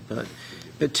cited it. But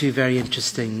two very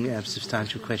interesting,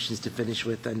 substantial questions to finish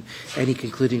with, and any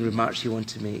concluding remarks you want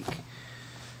to make,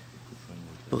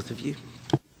 both of you.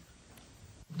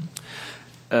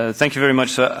 Thank you very much.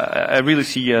 So I really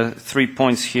see 3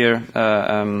 points here.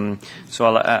 So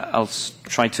I'll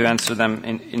try to answer them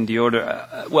in the order.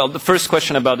 Well, the first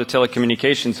question about the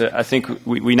telecommunications, I think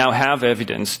we now have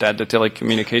evidence that the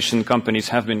telecommunication companies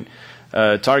have been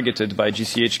targeted by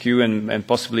GCHQ and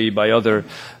possibly by other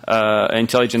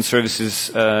intelligence services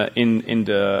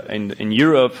in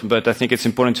Europe. But I think it's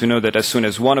important to know that as soon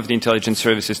as one of the intelligence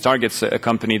services targets a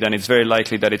company, then it's very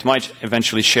likely that it might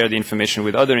eventually share the information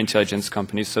with other intelligence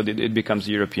companies, so that it becomes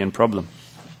a European problem.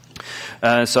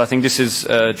 So I think this is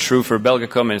true for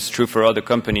Belgacom and it's true for other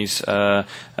companies,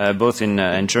 both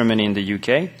in Germany and the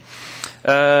UK.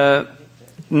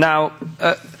 Now,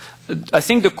 I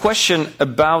think the question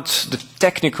about the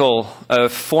technical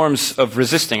forms of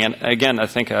resisting, and again, I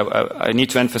think I need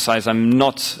to emphasize I'm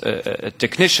not a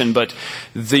technician, but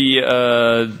the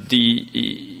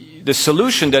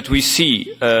solution that we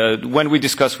see when we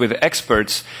discuss with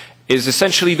experts is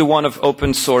essentially the one of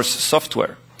open source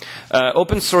software.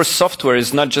 Open source software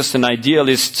is not just an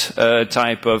idealist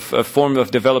type of form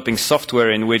of developing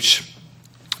software in which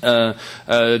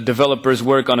developers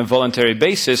work on a voluntary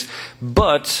basis,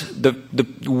 but the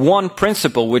one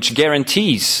principle which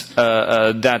guarantees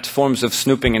that forms of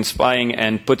snooping and spying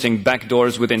and putting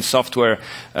backdoors within software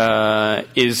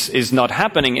is not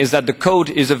happening is that the code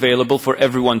is available for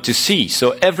everyone to see.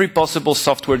 So every possible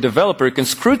software developer can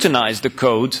scrutinize the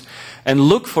code and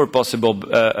look for possible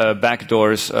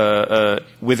backdoors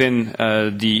within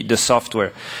the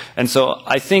software. And so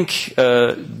I think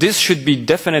this should be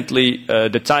definitely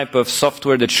the type of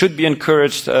software that should be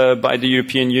encouraged by the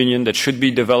European Union, that should be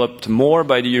developed more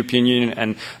by the European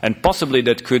Union, and possibly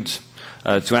that could,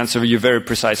 to answer your very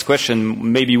precise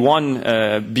question, maybe be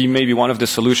one of the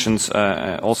solutions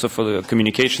also for the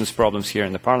communications problems here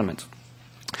in the Parliament.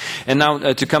 And now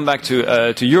to come back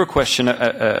to your question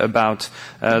about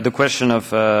the question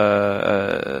of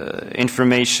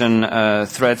information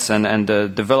threats and the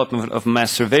development of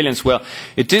mass surveillance. Well,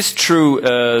 it is true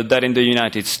that in the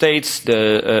United States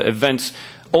the events,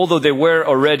 although they were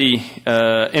already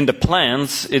in the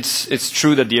plans, it's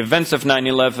true that the events of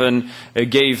 9/11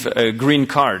 gave a green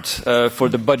card for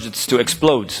the budgets to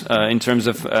explode in terms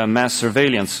of mass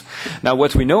surveillance. Now,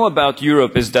 what we know about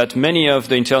Europe is that many of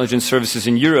the intelligence services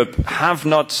in Europe have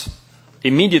not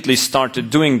immediately started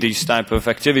doing these type of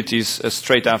activities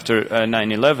straight after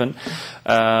 9/11,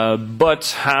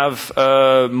 but have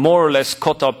more or less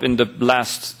caught up in the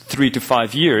last 3 to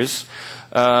 5 years.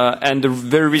 And the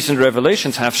very recent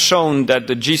revelations have shown that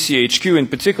the GCHQ in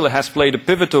particular has played a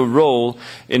pivotal role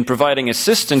in providing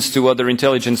assistance to other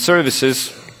intelligence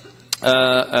services,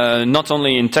 not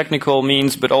only in technical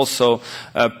means, but also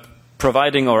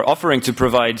providing or offering to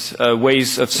provide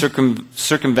ways of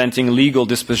circumventing legal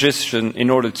disposition in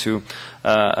order to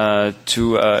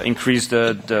increase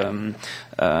the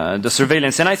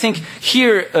surveillance. And I think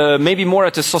here, maybe more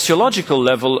at a sociological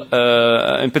level,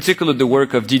 in particular the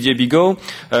work of Didier Bigot,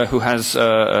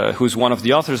 who's one of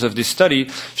the authors of this study,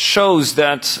 shows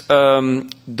that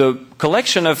the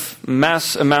collection of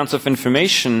mass amounts of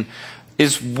information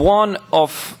is one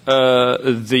of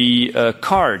the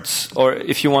cards, or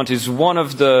if you want, is one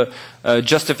of the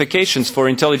justifications for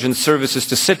intelligence services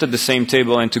to sit at the same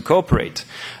table and to cooperate.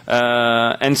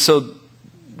 And so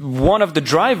one of the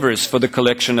drivers for the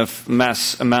collection of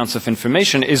mass amounts of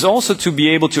information is also to be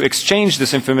able to exchange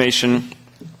this information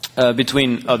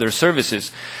between other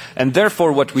services. And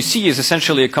therefore what we see is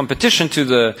essentially a competition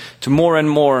to more and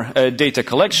more data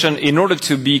collection in order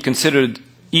to be considered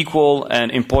equal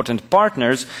and important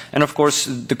partners. And of course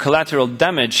the collateral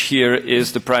damage here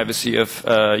is the privacy of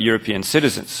European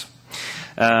citizens.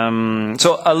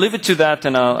 So I'll leave it to that,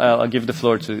 and I'll give the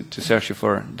floor to Sergio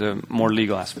for the more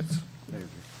legal aspects.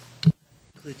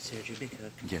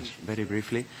 Yes, very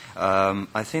briefly.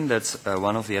 I think that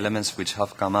one of the elements which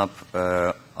have come up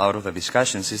out of the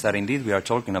discussions is that indeed we are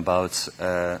talking about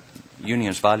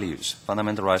Union's values,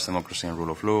 fundamental rights, democracy and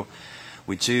rule of law.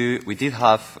 We did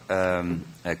have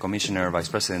Commissioner Vice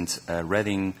President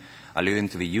Reding alluding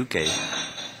to the UK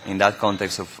in that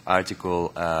context of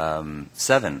Article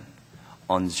 7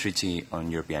 on the Treaty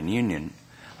on European Union.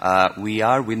 We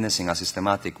are witnessing a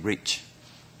systematic breach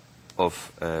of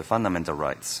fundamental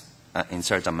rights in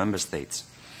certain member states.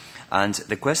 And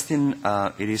the question,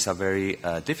 it is a very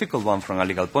difficult one from a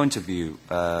legal point of view,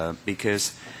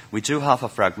 because we do have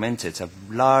a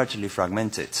largely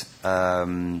fragmented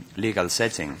legal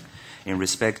setting in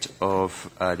respect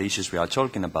of the issues we are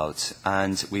talking about.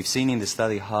 And we've seen in the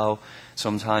study how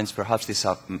sometimes perhaps this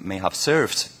may have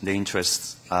served the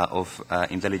interests of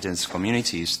intelligence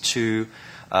communities to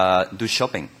do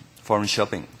shopping, foreign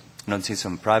shopping, not just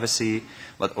on privacy,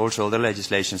 but also other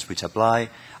legislations which apply.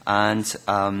 And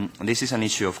this is an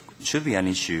issue should be an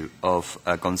issue of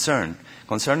concern.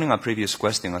 Concerning a previous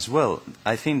question as well,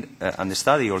 I think, and the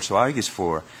study also argues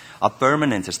for a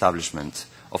permanent establishment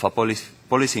of a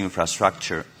policy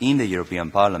infrastructure in the European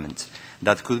Parliament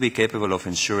that could be capable of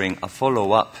ensuring a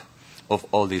follow-up of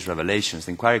all these revelations.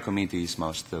 The inquiry committee is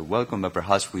most welcome, but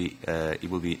perhaps it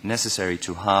will be necessary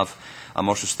to have a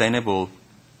more sustainable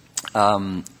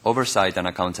oversight and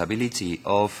accountability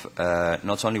of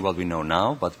not only what we know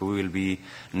now, but we will be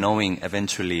knowing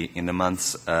eventually in the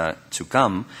months to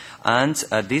come. And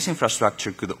this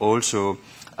infrastructure could also,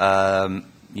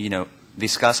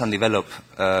 discuss and develop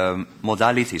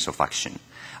modalities of action.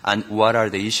 And what are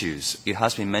the issues? It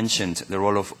has been mentioned the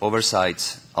role of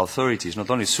oversight authorities, not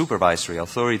only supervisory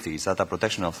authorities, data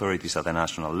protection authorities at the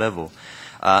national level,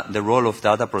 the role of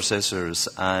data processors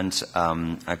and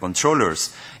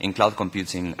controllers in cloud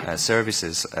computing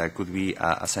services could be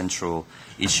a central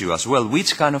issue as well.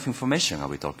 Which kind of information are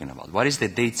we talking about? What is the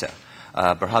data?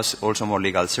 Perhaps also more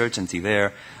legal certainty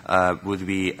there would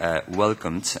be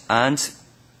welcomed. And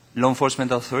law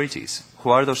enforcement authorities. Who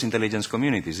are those intelligence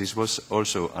communities? This was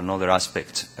also another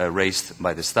aspect raised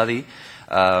by the study.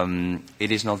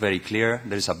 It is not very clear.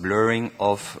 There is a blurring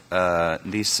of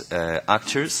these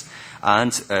actors,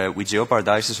 and which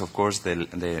jeopardizes, of course, the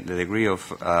degree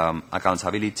of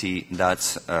accountability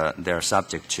that they are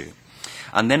subject to.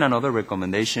 And then another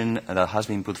recommendation that has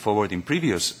been put forward in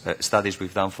previous studies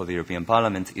we've done for the European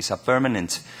Parliament is a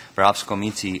permanent, perhaps,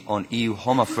 committee on EU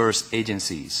Home Affairs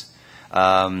agencies,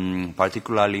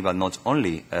 particularly but not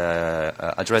only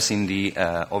addressing the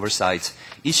oversight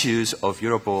issues of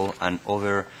Europol and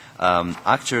other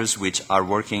actors which are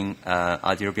working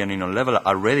at European Union level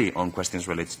already on questions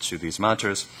related to these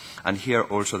matters. And here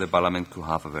also the Parliament could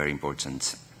have a very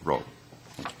important role.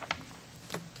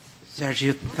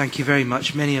 Sergio, thank you very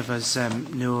much. Many of us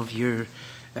know of your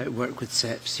work with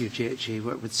CEPS, your JHA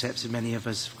work with CEPS, and many of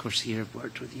us, of course, here have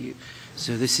worked with you.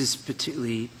 So this is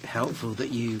particularly helpful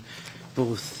that you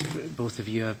both of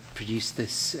you have produced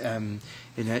this in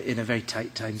a very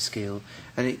tight time scale.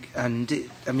 And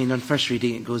I mean, on first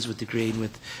reading, it goes with the grain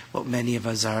with what many of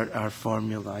us are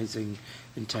formalising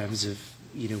in terms of,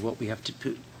 what we have to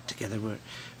put together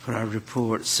for our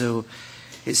report. So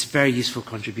it's a very useful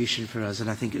contribution for us, and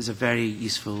I think it was a very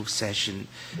useful session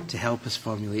to help us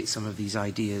formulate some of these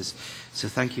ideas. So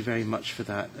thank you very much for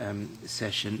that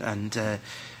session. And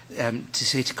to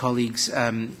say to colleagues,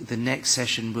 the next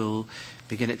session will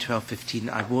begin at 12:15.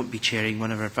 I won't be chairing.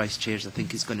 One of our vice chairs, I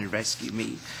think, is going to rescue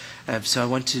me. So I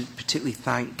want to particularly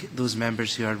thank those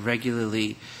members who are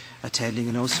regularly attending,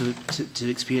 and also to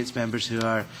experienced members who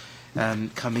are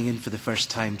coming in for the first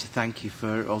time to thank you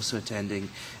for also attending.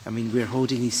 I mean, we're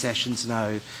holding these sessions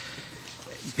now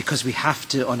because we have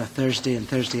to on a Thursday and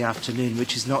Thursday afternoon,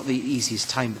 which is not the easiest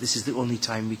time, but this is the only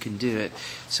time we can do it.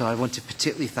 So I want to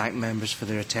particularly thank members for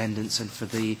their attendance and for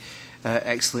the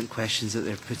excellent questions that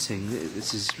they're putting.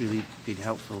 This has really been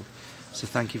helpful. So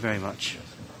thank you very much.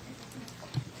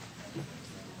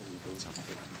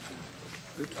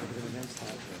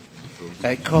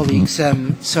 Colleagues,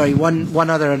 sorry, one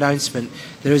other announcement.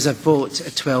 There is a vote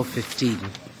at 12:15,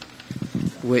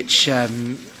 which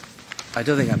I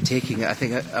don't think I'm taking it. I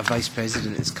think a Vice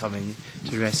President is coming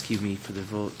to rescue me for the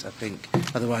vote, I think.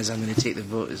 Otherwise, I'm going to take the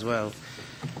vote as well.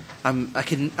 I'm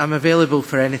available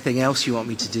for anything else you want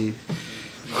me to do.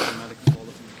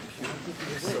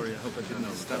 Sorry, I hope I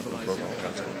didn't stabilize you.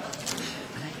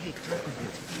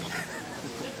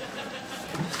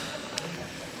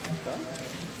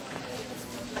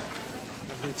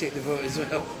 I'm going to take the vote as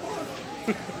well.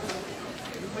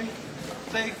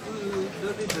 Take the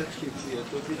leadership here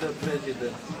to be the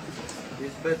president.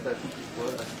 It's better for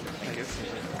us.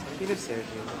 Peter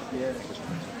Sergio. Yeah.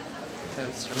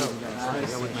 That's really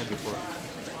nice. Before.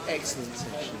 Excellent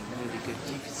session. Really good.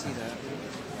 You can see that.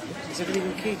 Is everything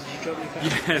okay? Did you drop me back?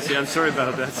 Yes, yeah, I'm sorry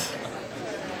about that.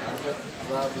 Because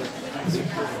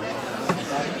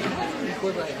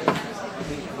I have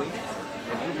this week,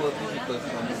 a group of people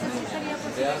from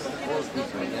they are 4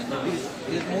 people. And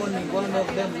this morning, one of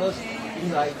them lost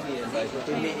his idea. Like,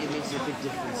 it makes a big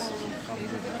difference if you come here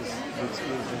because the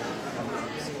experience of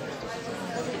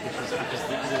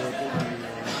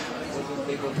wasn't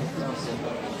able to consent.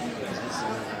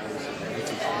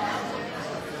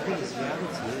 The thing is,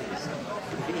 reality is,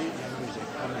 if 8 members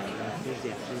are coming on a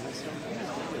Thursday afternoon, it's not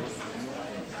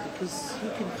because who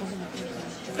can come on a Thursday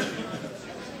afternoon?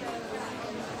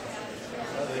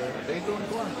 They don't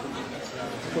want to.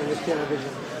 Well, with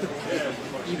television.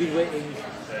 You've been waiting.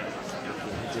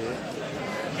 Do it.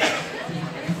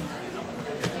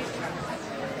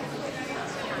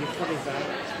 You're coming back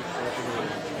before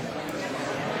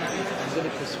I'm going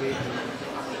to persuade you.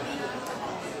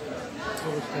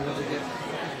 Polish television.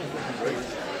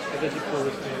 I get the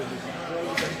Polish television.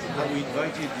 We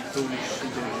invited the Polish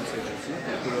intelligence agency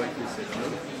to write this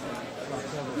session.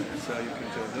 So you can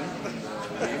tell them.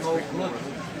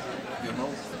 You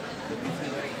know, the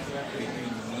difference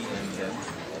between me and them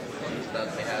is that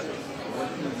they have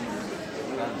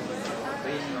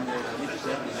paying their lip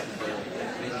service to the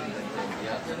president and the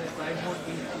other. I'm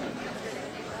working too.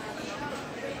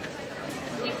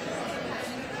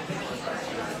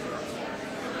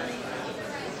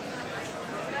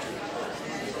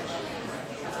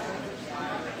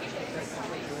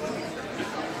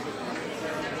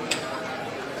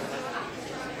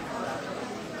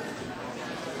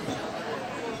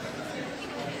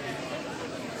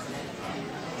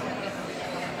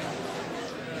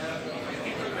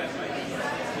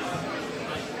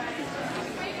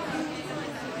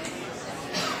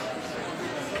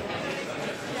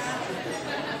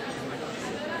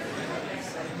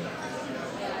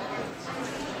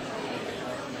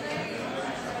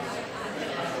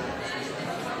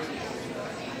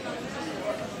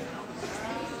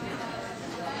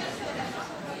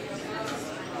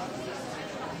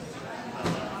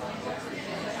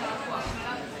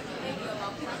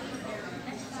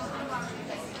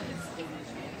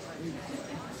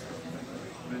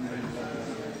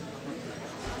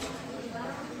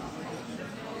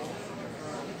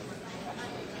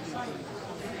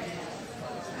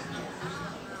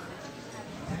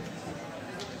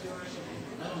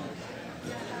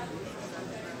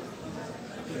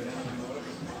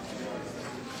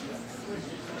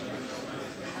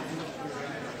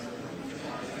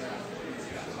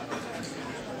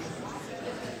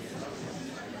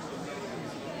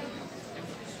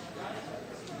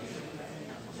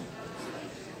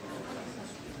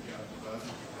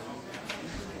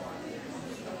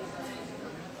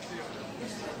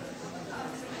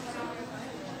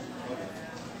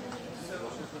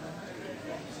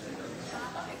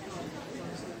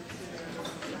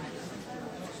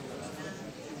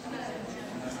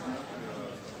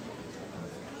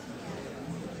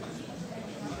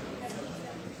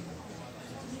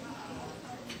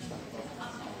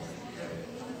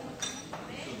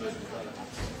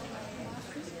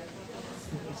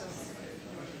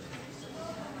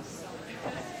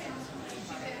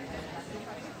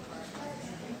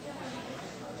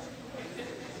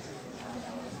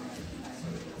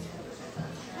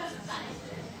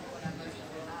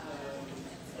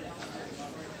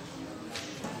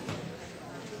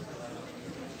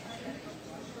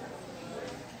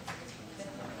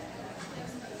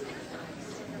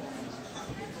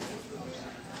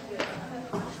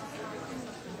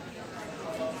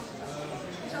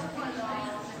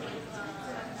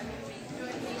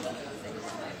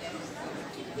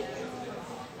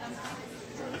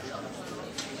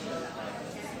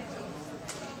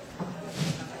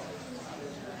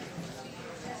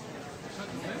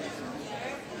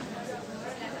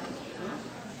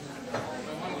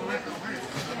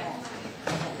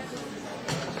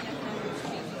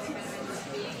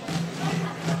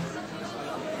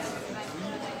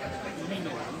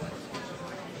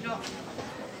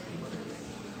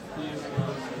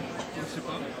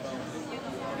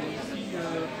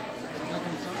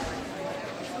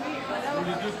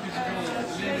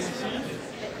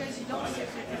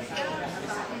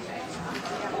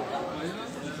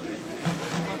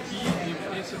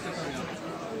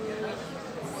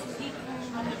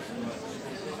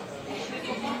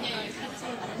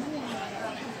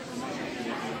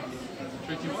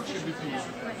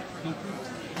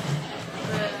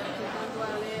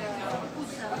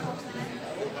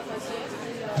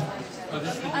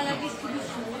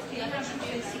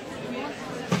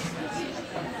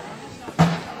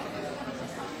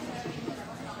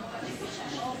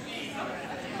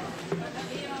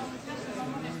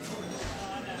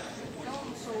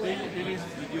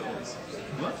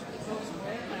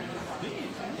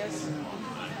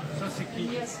 c'est qui?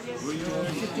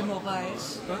 C'était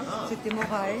Moraes. C'était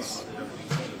Moraes.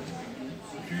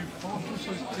 Tu prends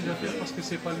tous tes affaires parce que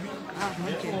c'est pas lui. Ah, tu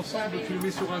mets ensemble, tu le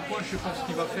mets sur un coin, je sais pas ce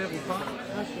qu'il va faire ou pas.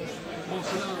 Bon,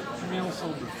 cela, tu mets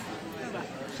ensemble.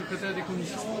 Secrétaire des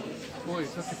commissions, oui,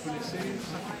 ça tu peux laisser,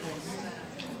 ça tu peux enlever.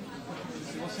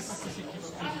 On ne sait pas qui c'est qui va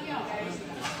faire.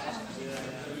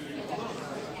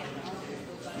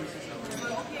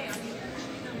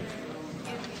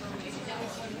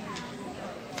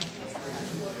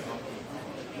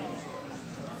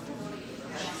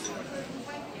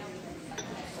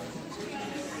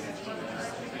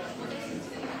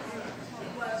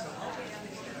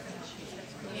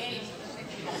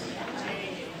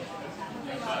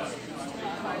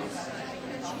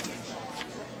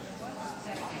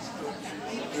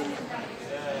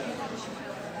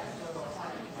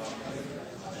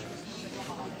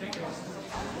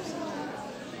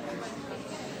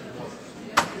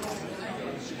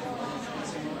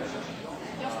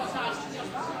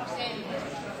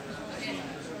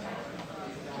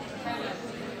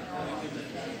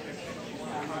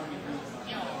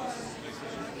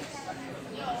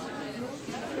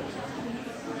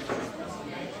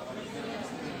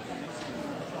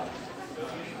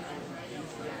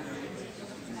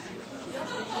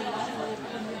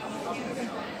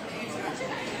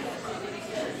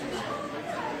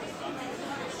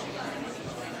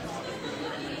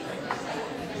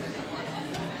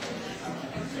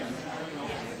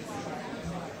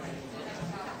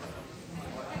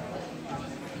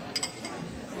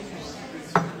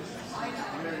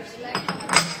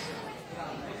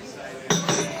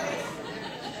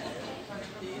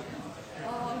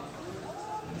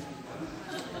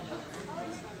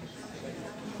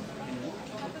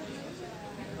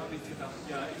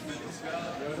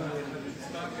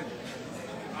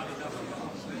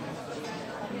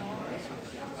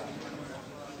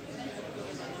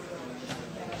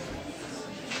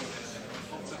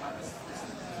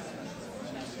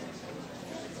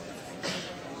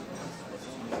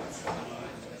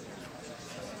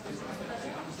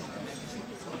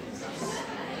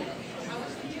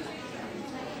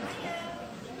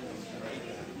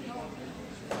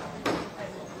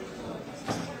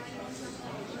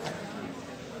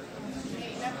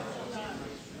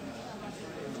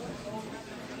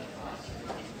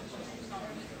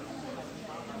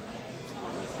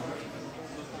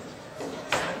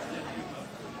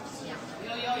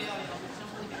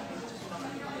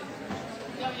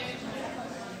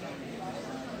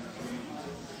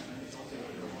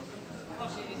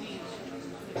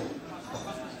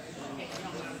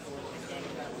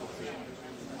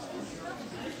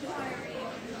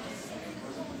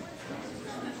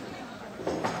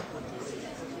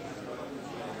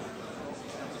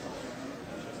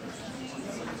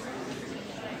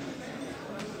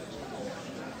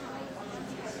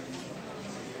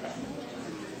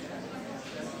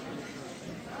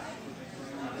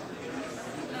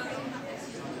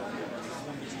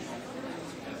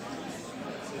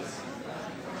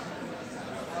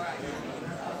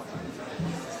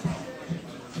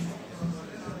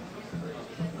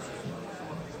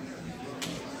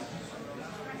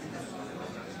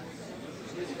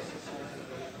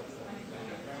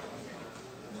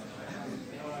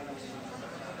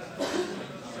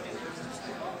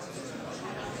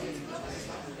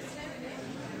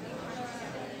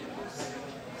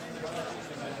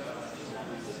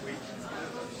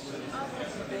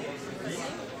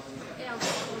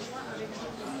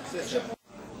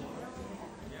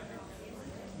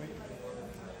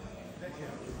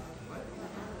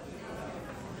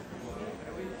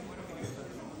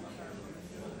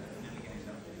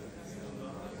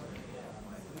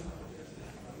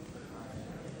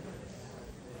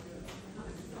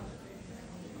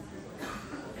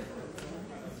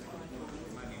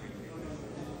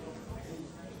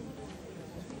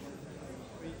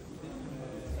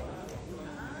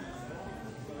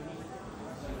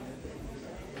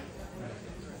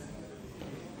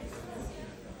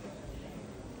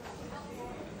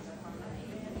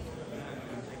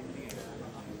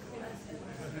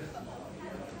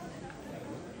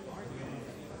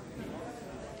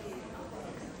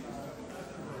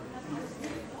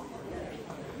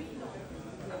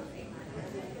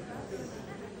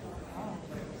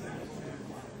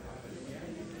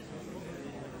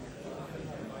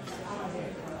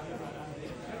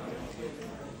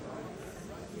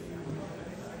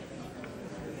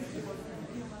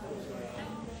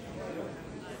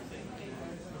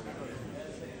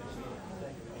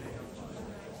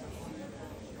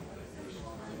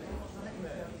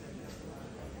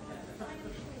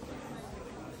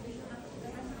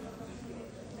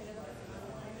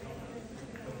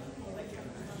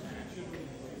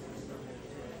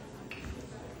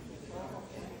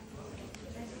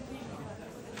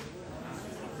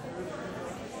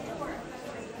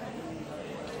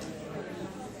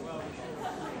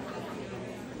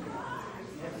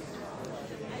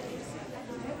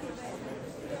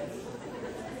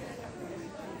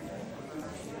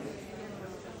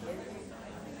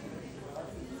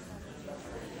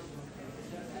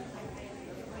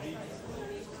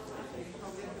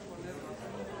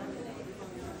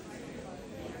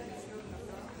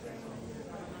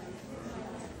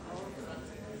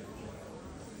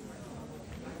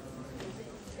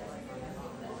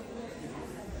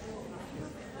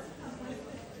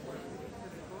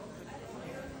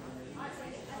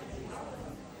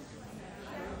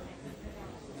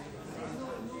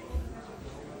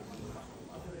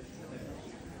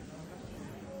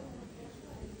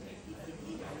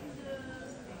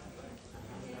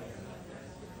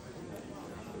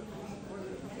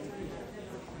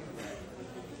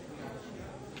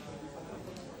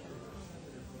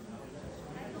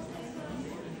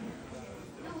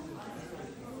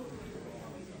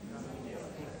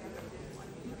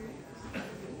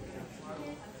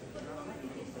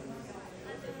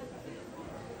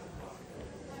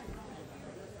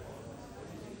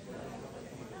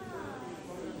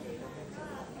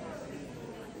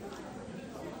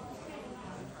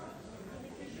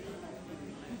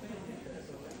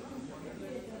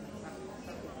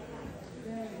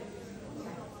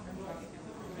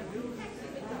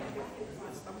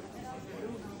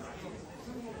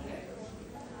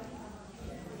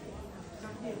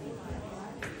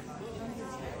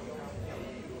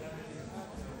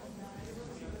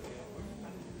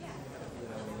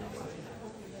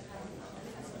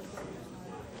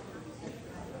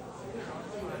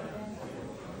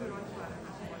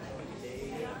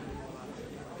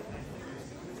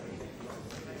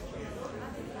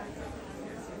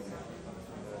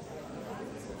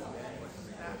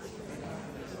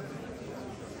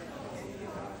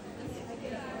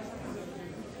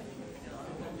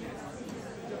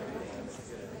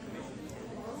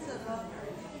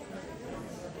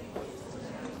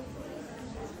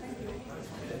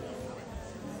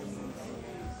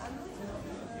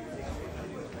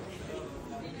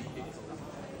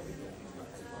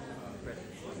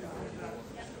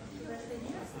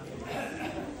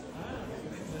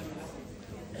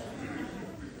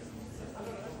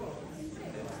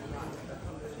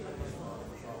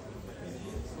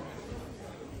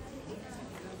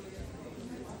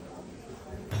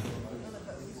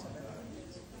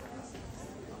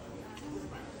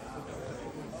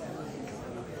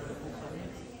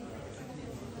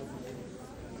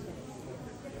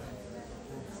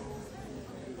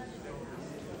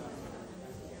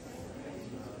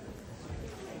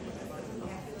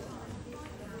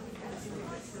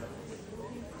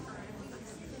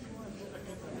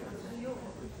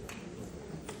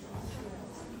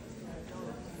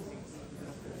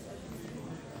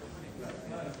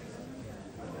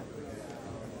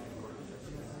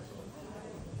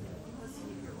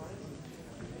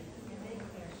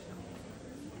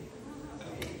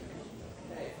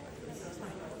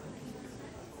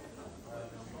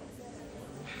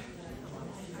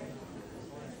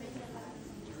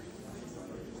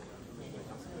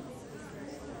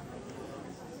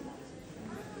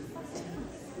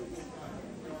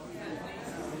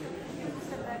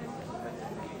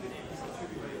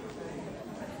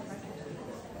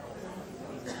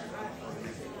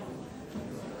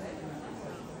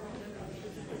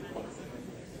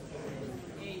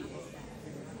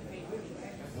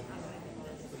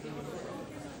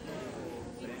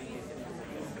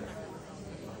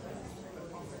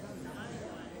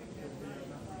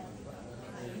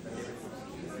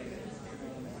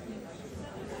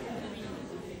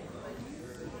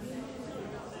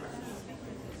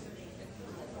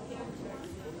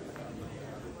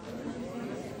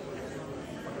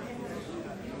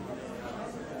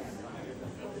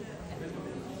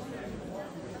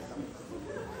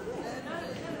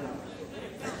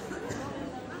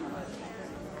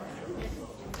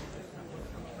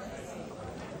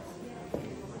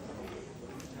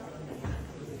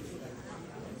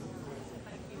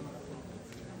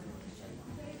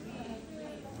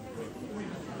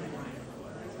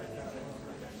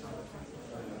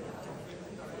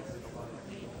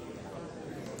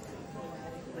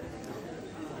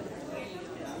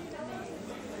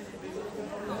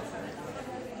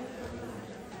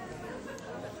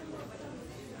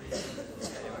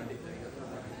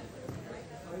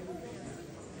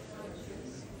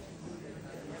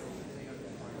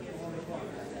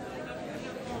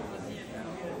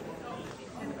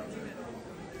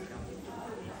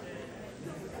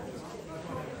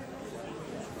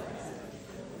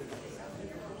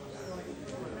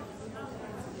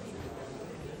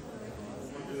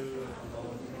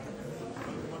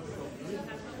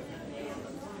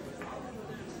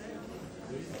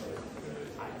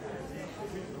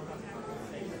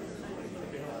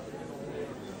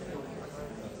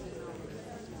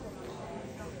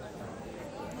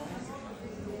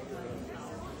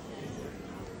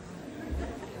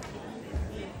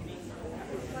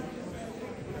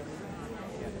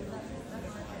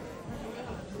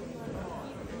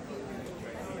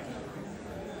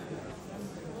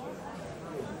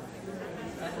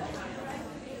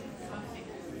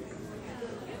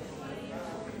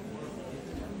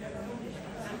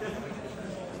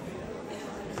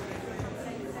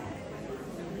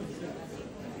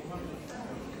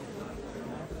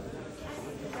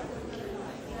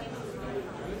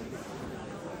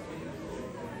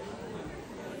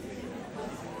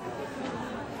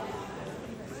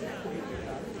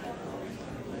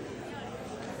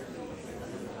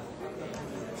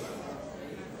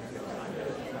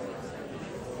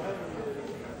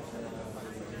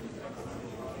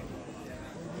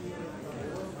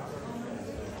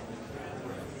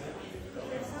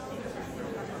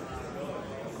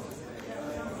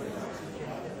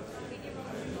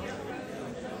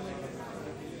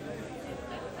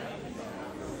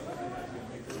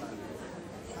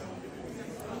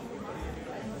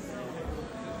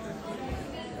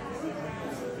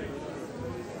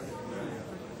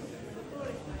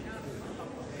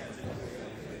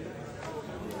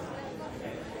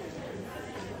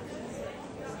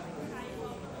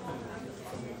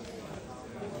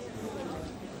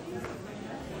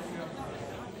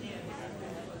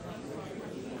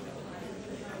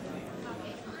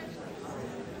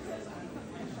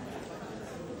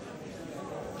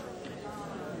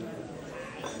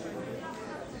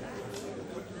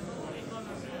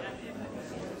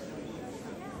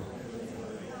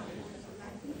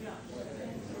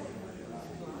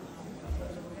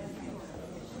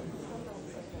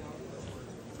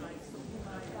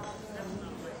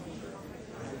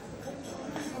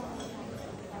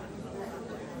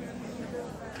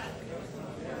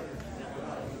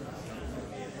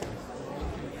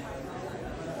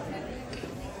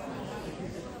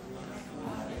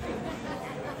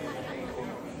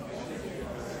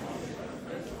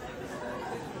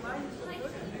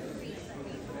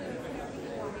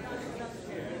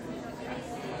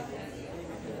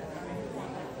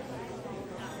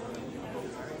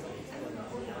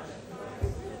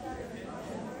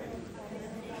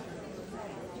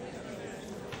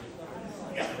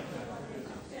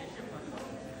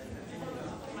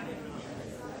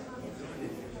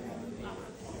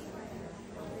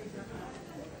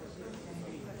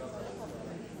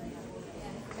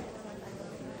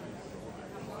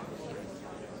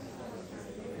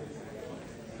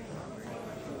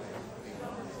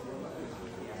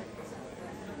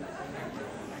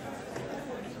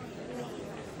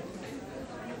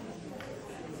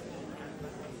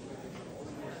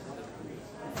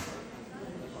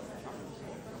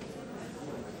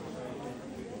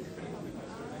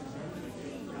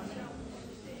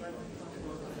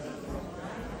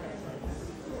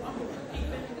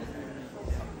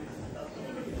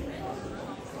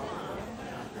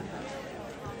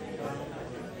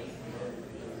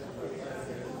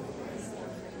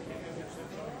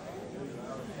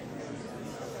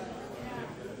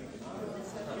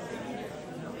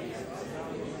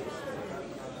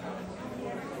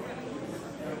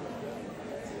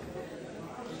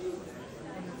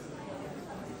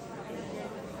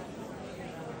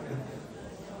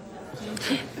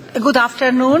 Good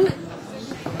afternoon.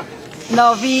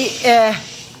 Now we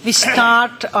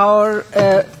start our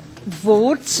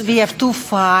votes. We have two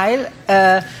files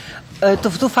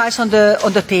on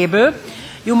the table.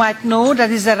 You might know that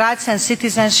is a Rights and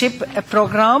Citizenship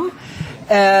program,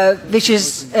 which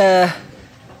is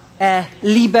a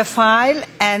LIBE file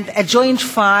and a joint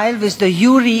file with the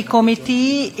URI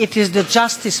committee. It is the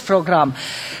justice program.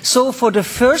 So for the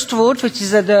first vote, which is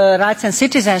the rights and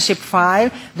citizenship file,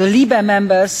 the LIBE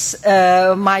members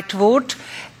might vote.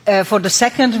 For the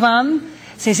second one,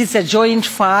 since it's a joint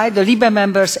file, the LIBE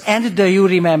members and the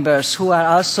URI members, who are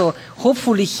also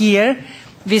hopefully here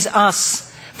with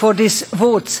us for these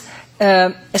votes.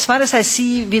 As far as I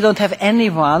see, we don't have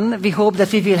anyone. We hope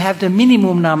that we will have the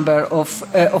minimum number of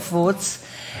votes.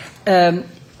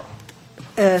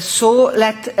 So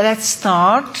let's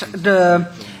start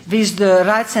with the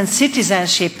Rights and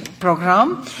Citizenship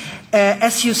Programme.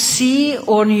 As you see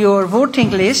on your voting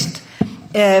list,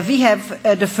 we have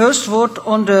the first vote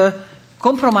on the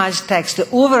compromise text, the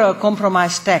overall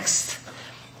compromise text.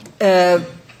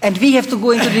 And we have to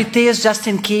go into details just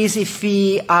in case if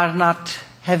we are not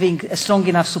having a strong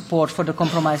enough support for the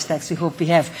compromise text. We hope we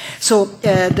have. So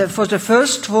for the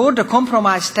first vote, the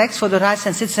compromise text for the Rights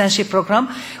and Citizenship Programme,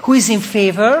 who is in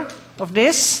favour of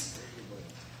this?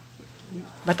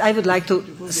 But I would like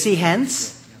to see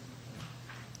hands.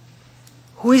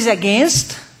 Who is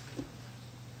against?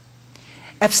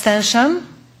 Abstention?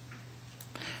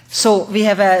 So we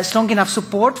have a strong enough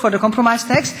support for the compromise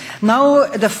text. Now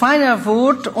the final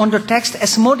vote on the text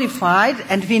as modified,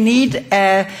 and we need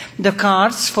the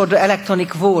cards for the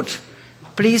electronic vote.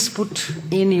 Please put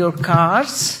in your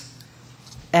cards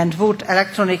and vote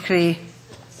electronically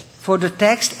for the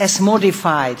text as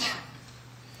modified.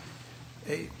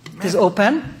 It is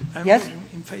open. I'm yes?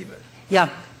 in favor. Yeah.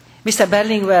 Mr.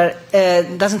 Berlinguer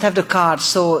doesn't have the card,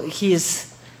 so he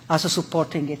is also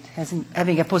supporting it,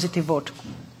 having a positive vote.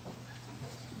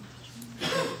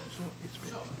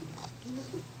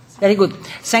 Very good.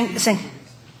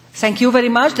 Thank you very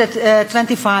much. That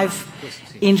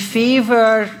 25 in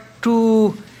favor,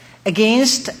 2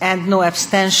 against, and no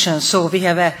abstention. So we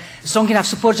have a strong enough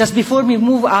support. Just before we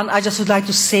move on, I just would like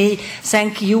to say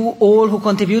thank you all who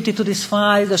contributed to this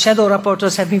file. The shadow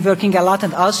rapporteurs have been working a lot,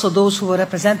 and also those who were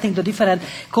representing the different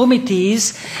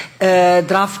committees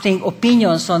drafting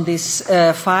opinions on this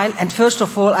file. And first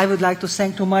of all, I would like to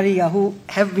thank to Maria, who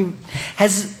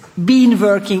has been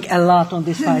working a lot on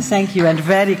this file. Thank you, and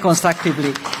very constructively.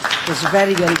 It was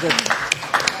very, very good.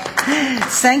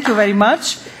 Thank you very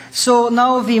much. So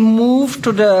now we move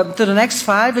to the next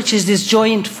file, which is this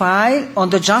joint file on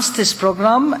the justice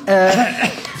program.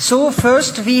 So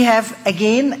first we have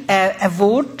again a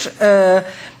vote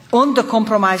on the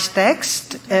compromise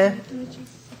text.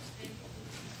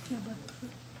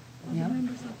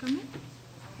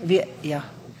 We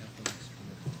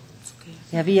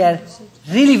are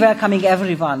really welcoming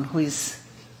everyone who is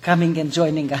coming and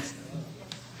joining us.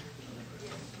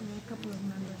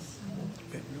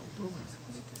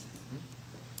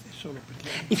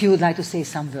 If you would like to say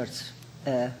some words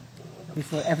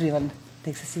before everyone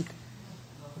takes a seat.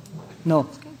 No.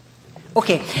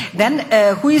 Okay. Then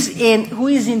who is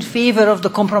in favor of the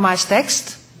compromise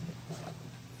text?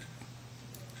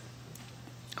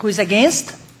 Who is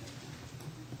against?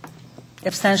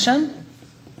 Abstention?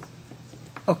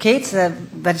 Okay, it's a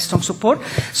very strong support.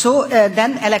 So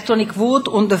then electronic vote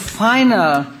on the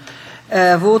final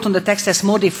vote on the text as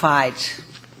modified.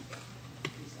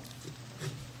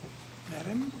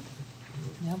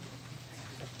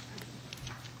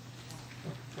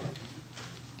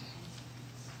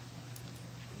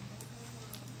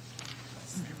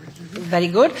 Very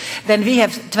good. Then we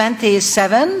have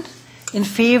 27 in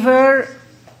favor,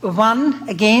 1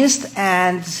 against,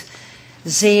 and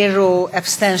 0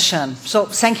 abstention. So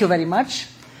thank you very much.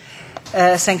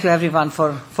 Thank you everyone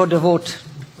for the vote.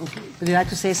 Okay. Would you like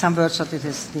to say some words, or it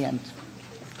is the end?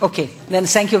 Okay. Then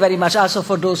thank you very much also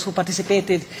for those who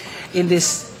participated in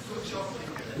this.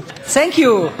 Thank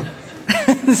you.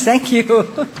 Thank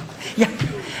you. Yeah,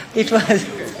 it was.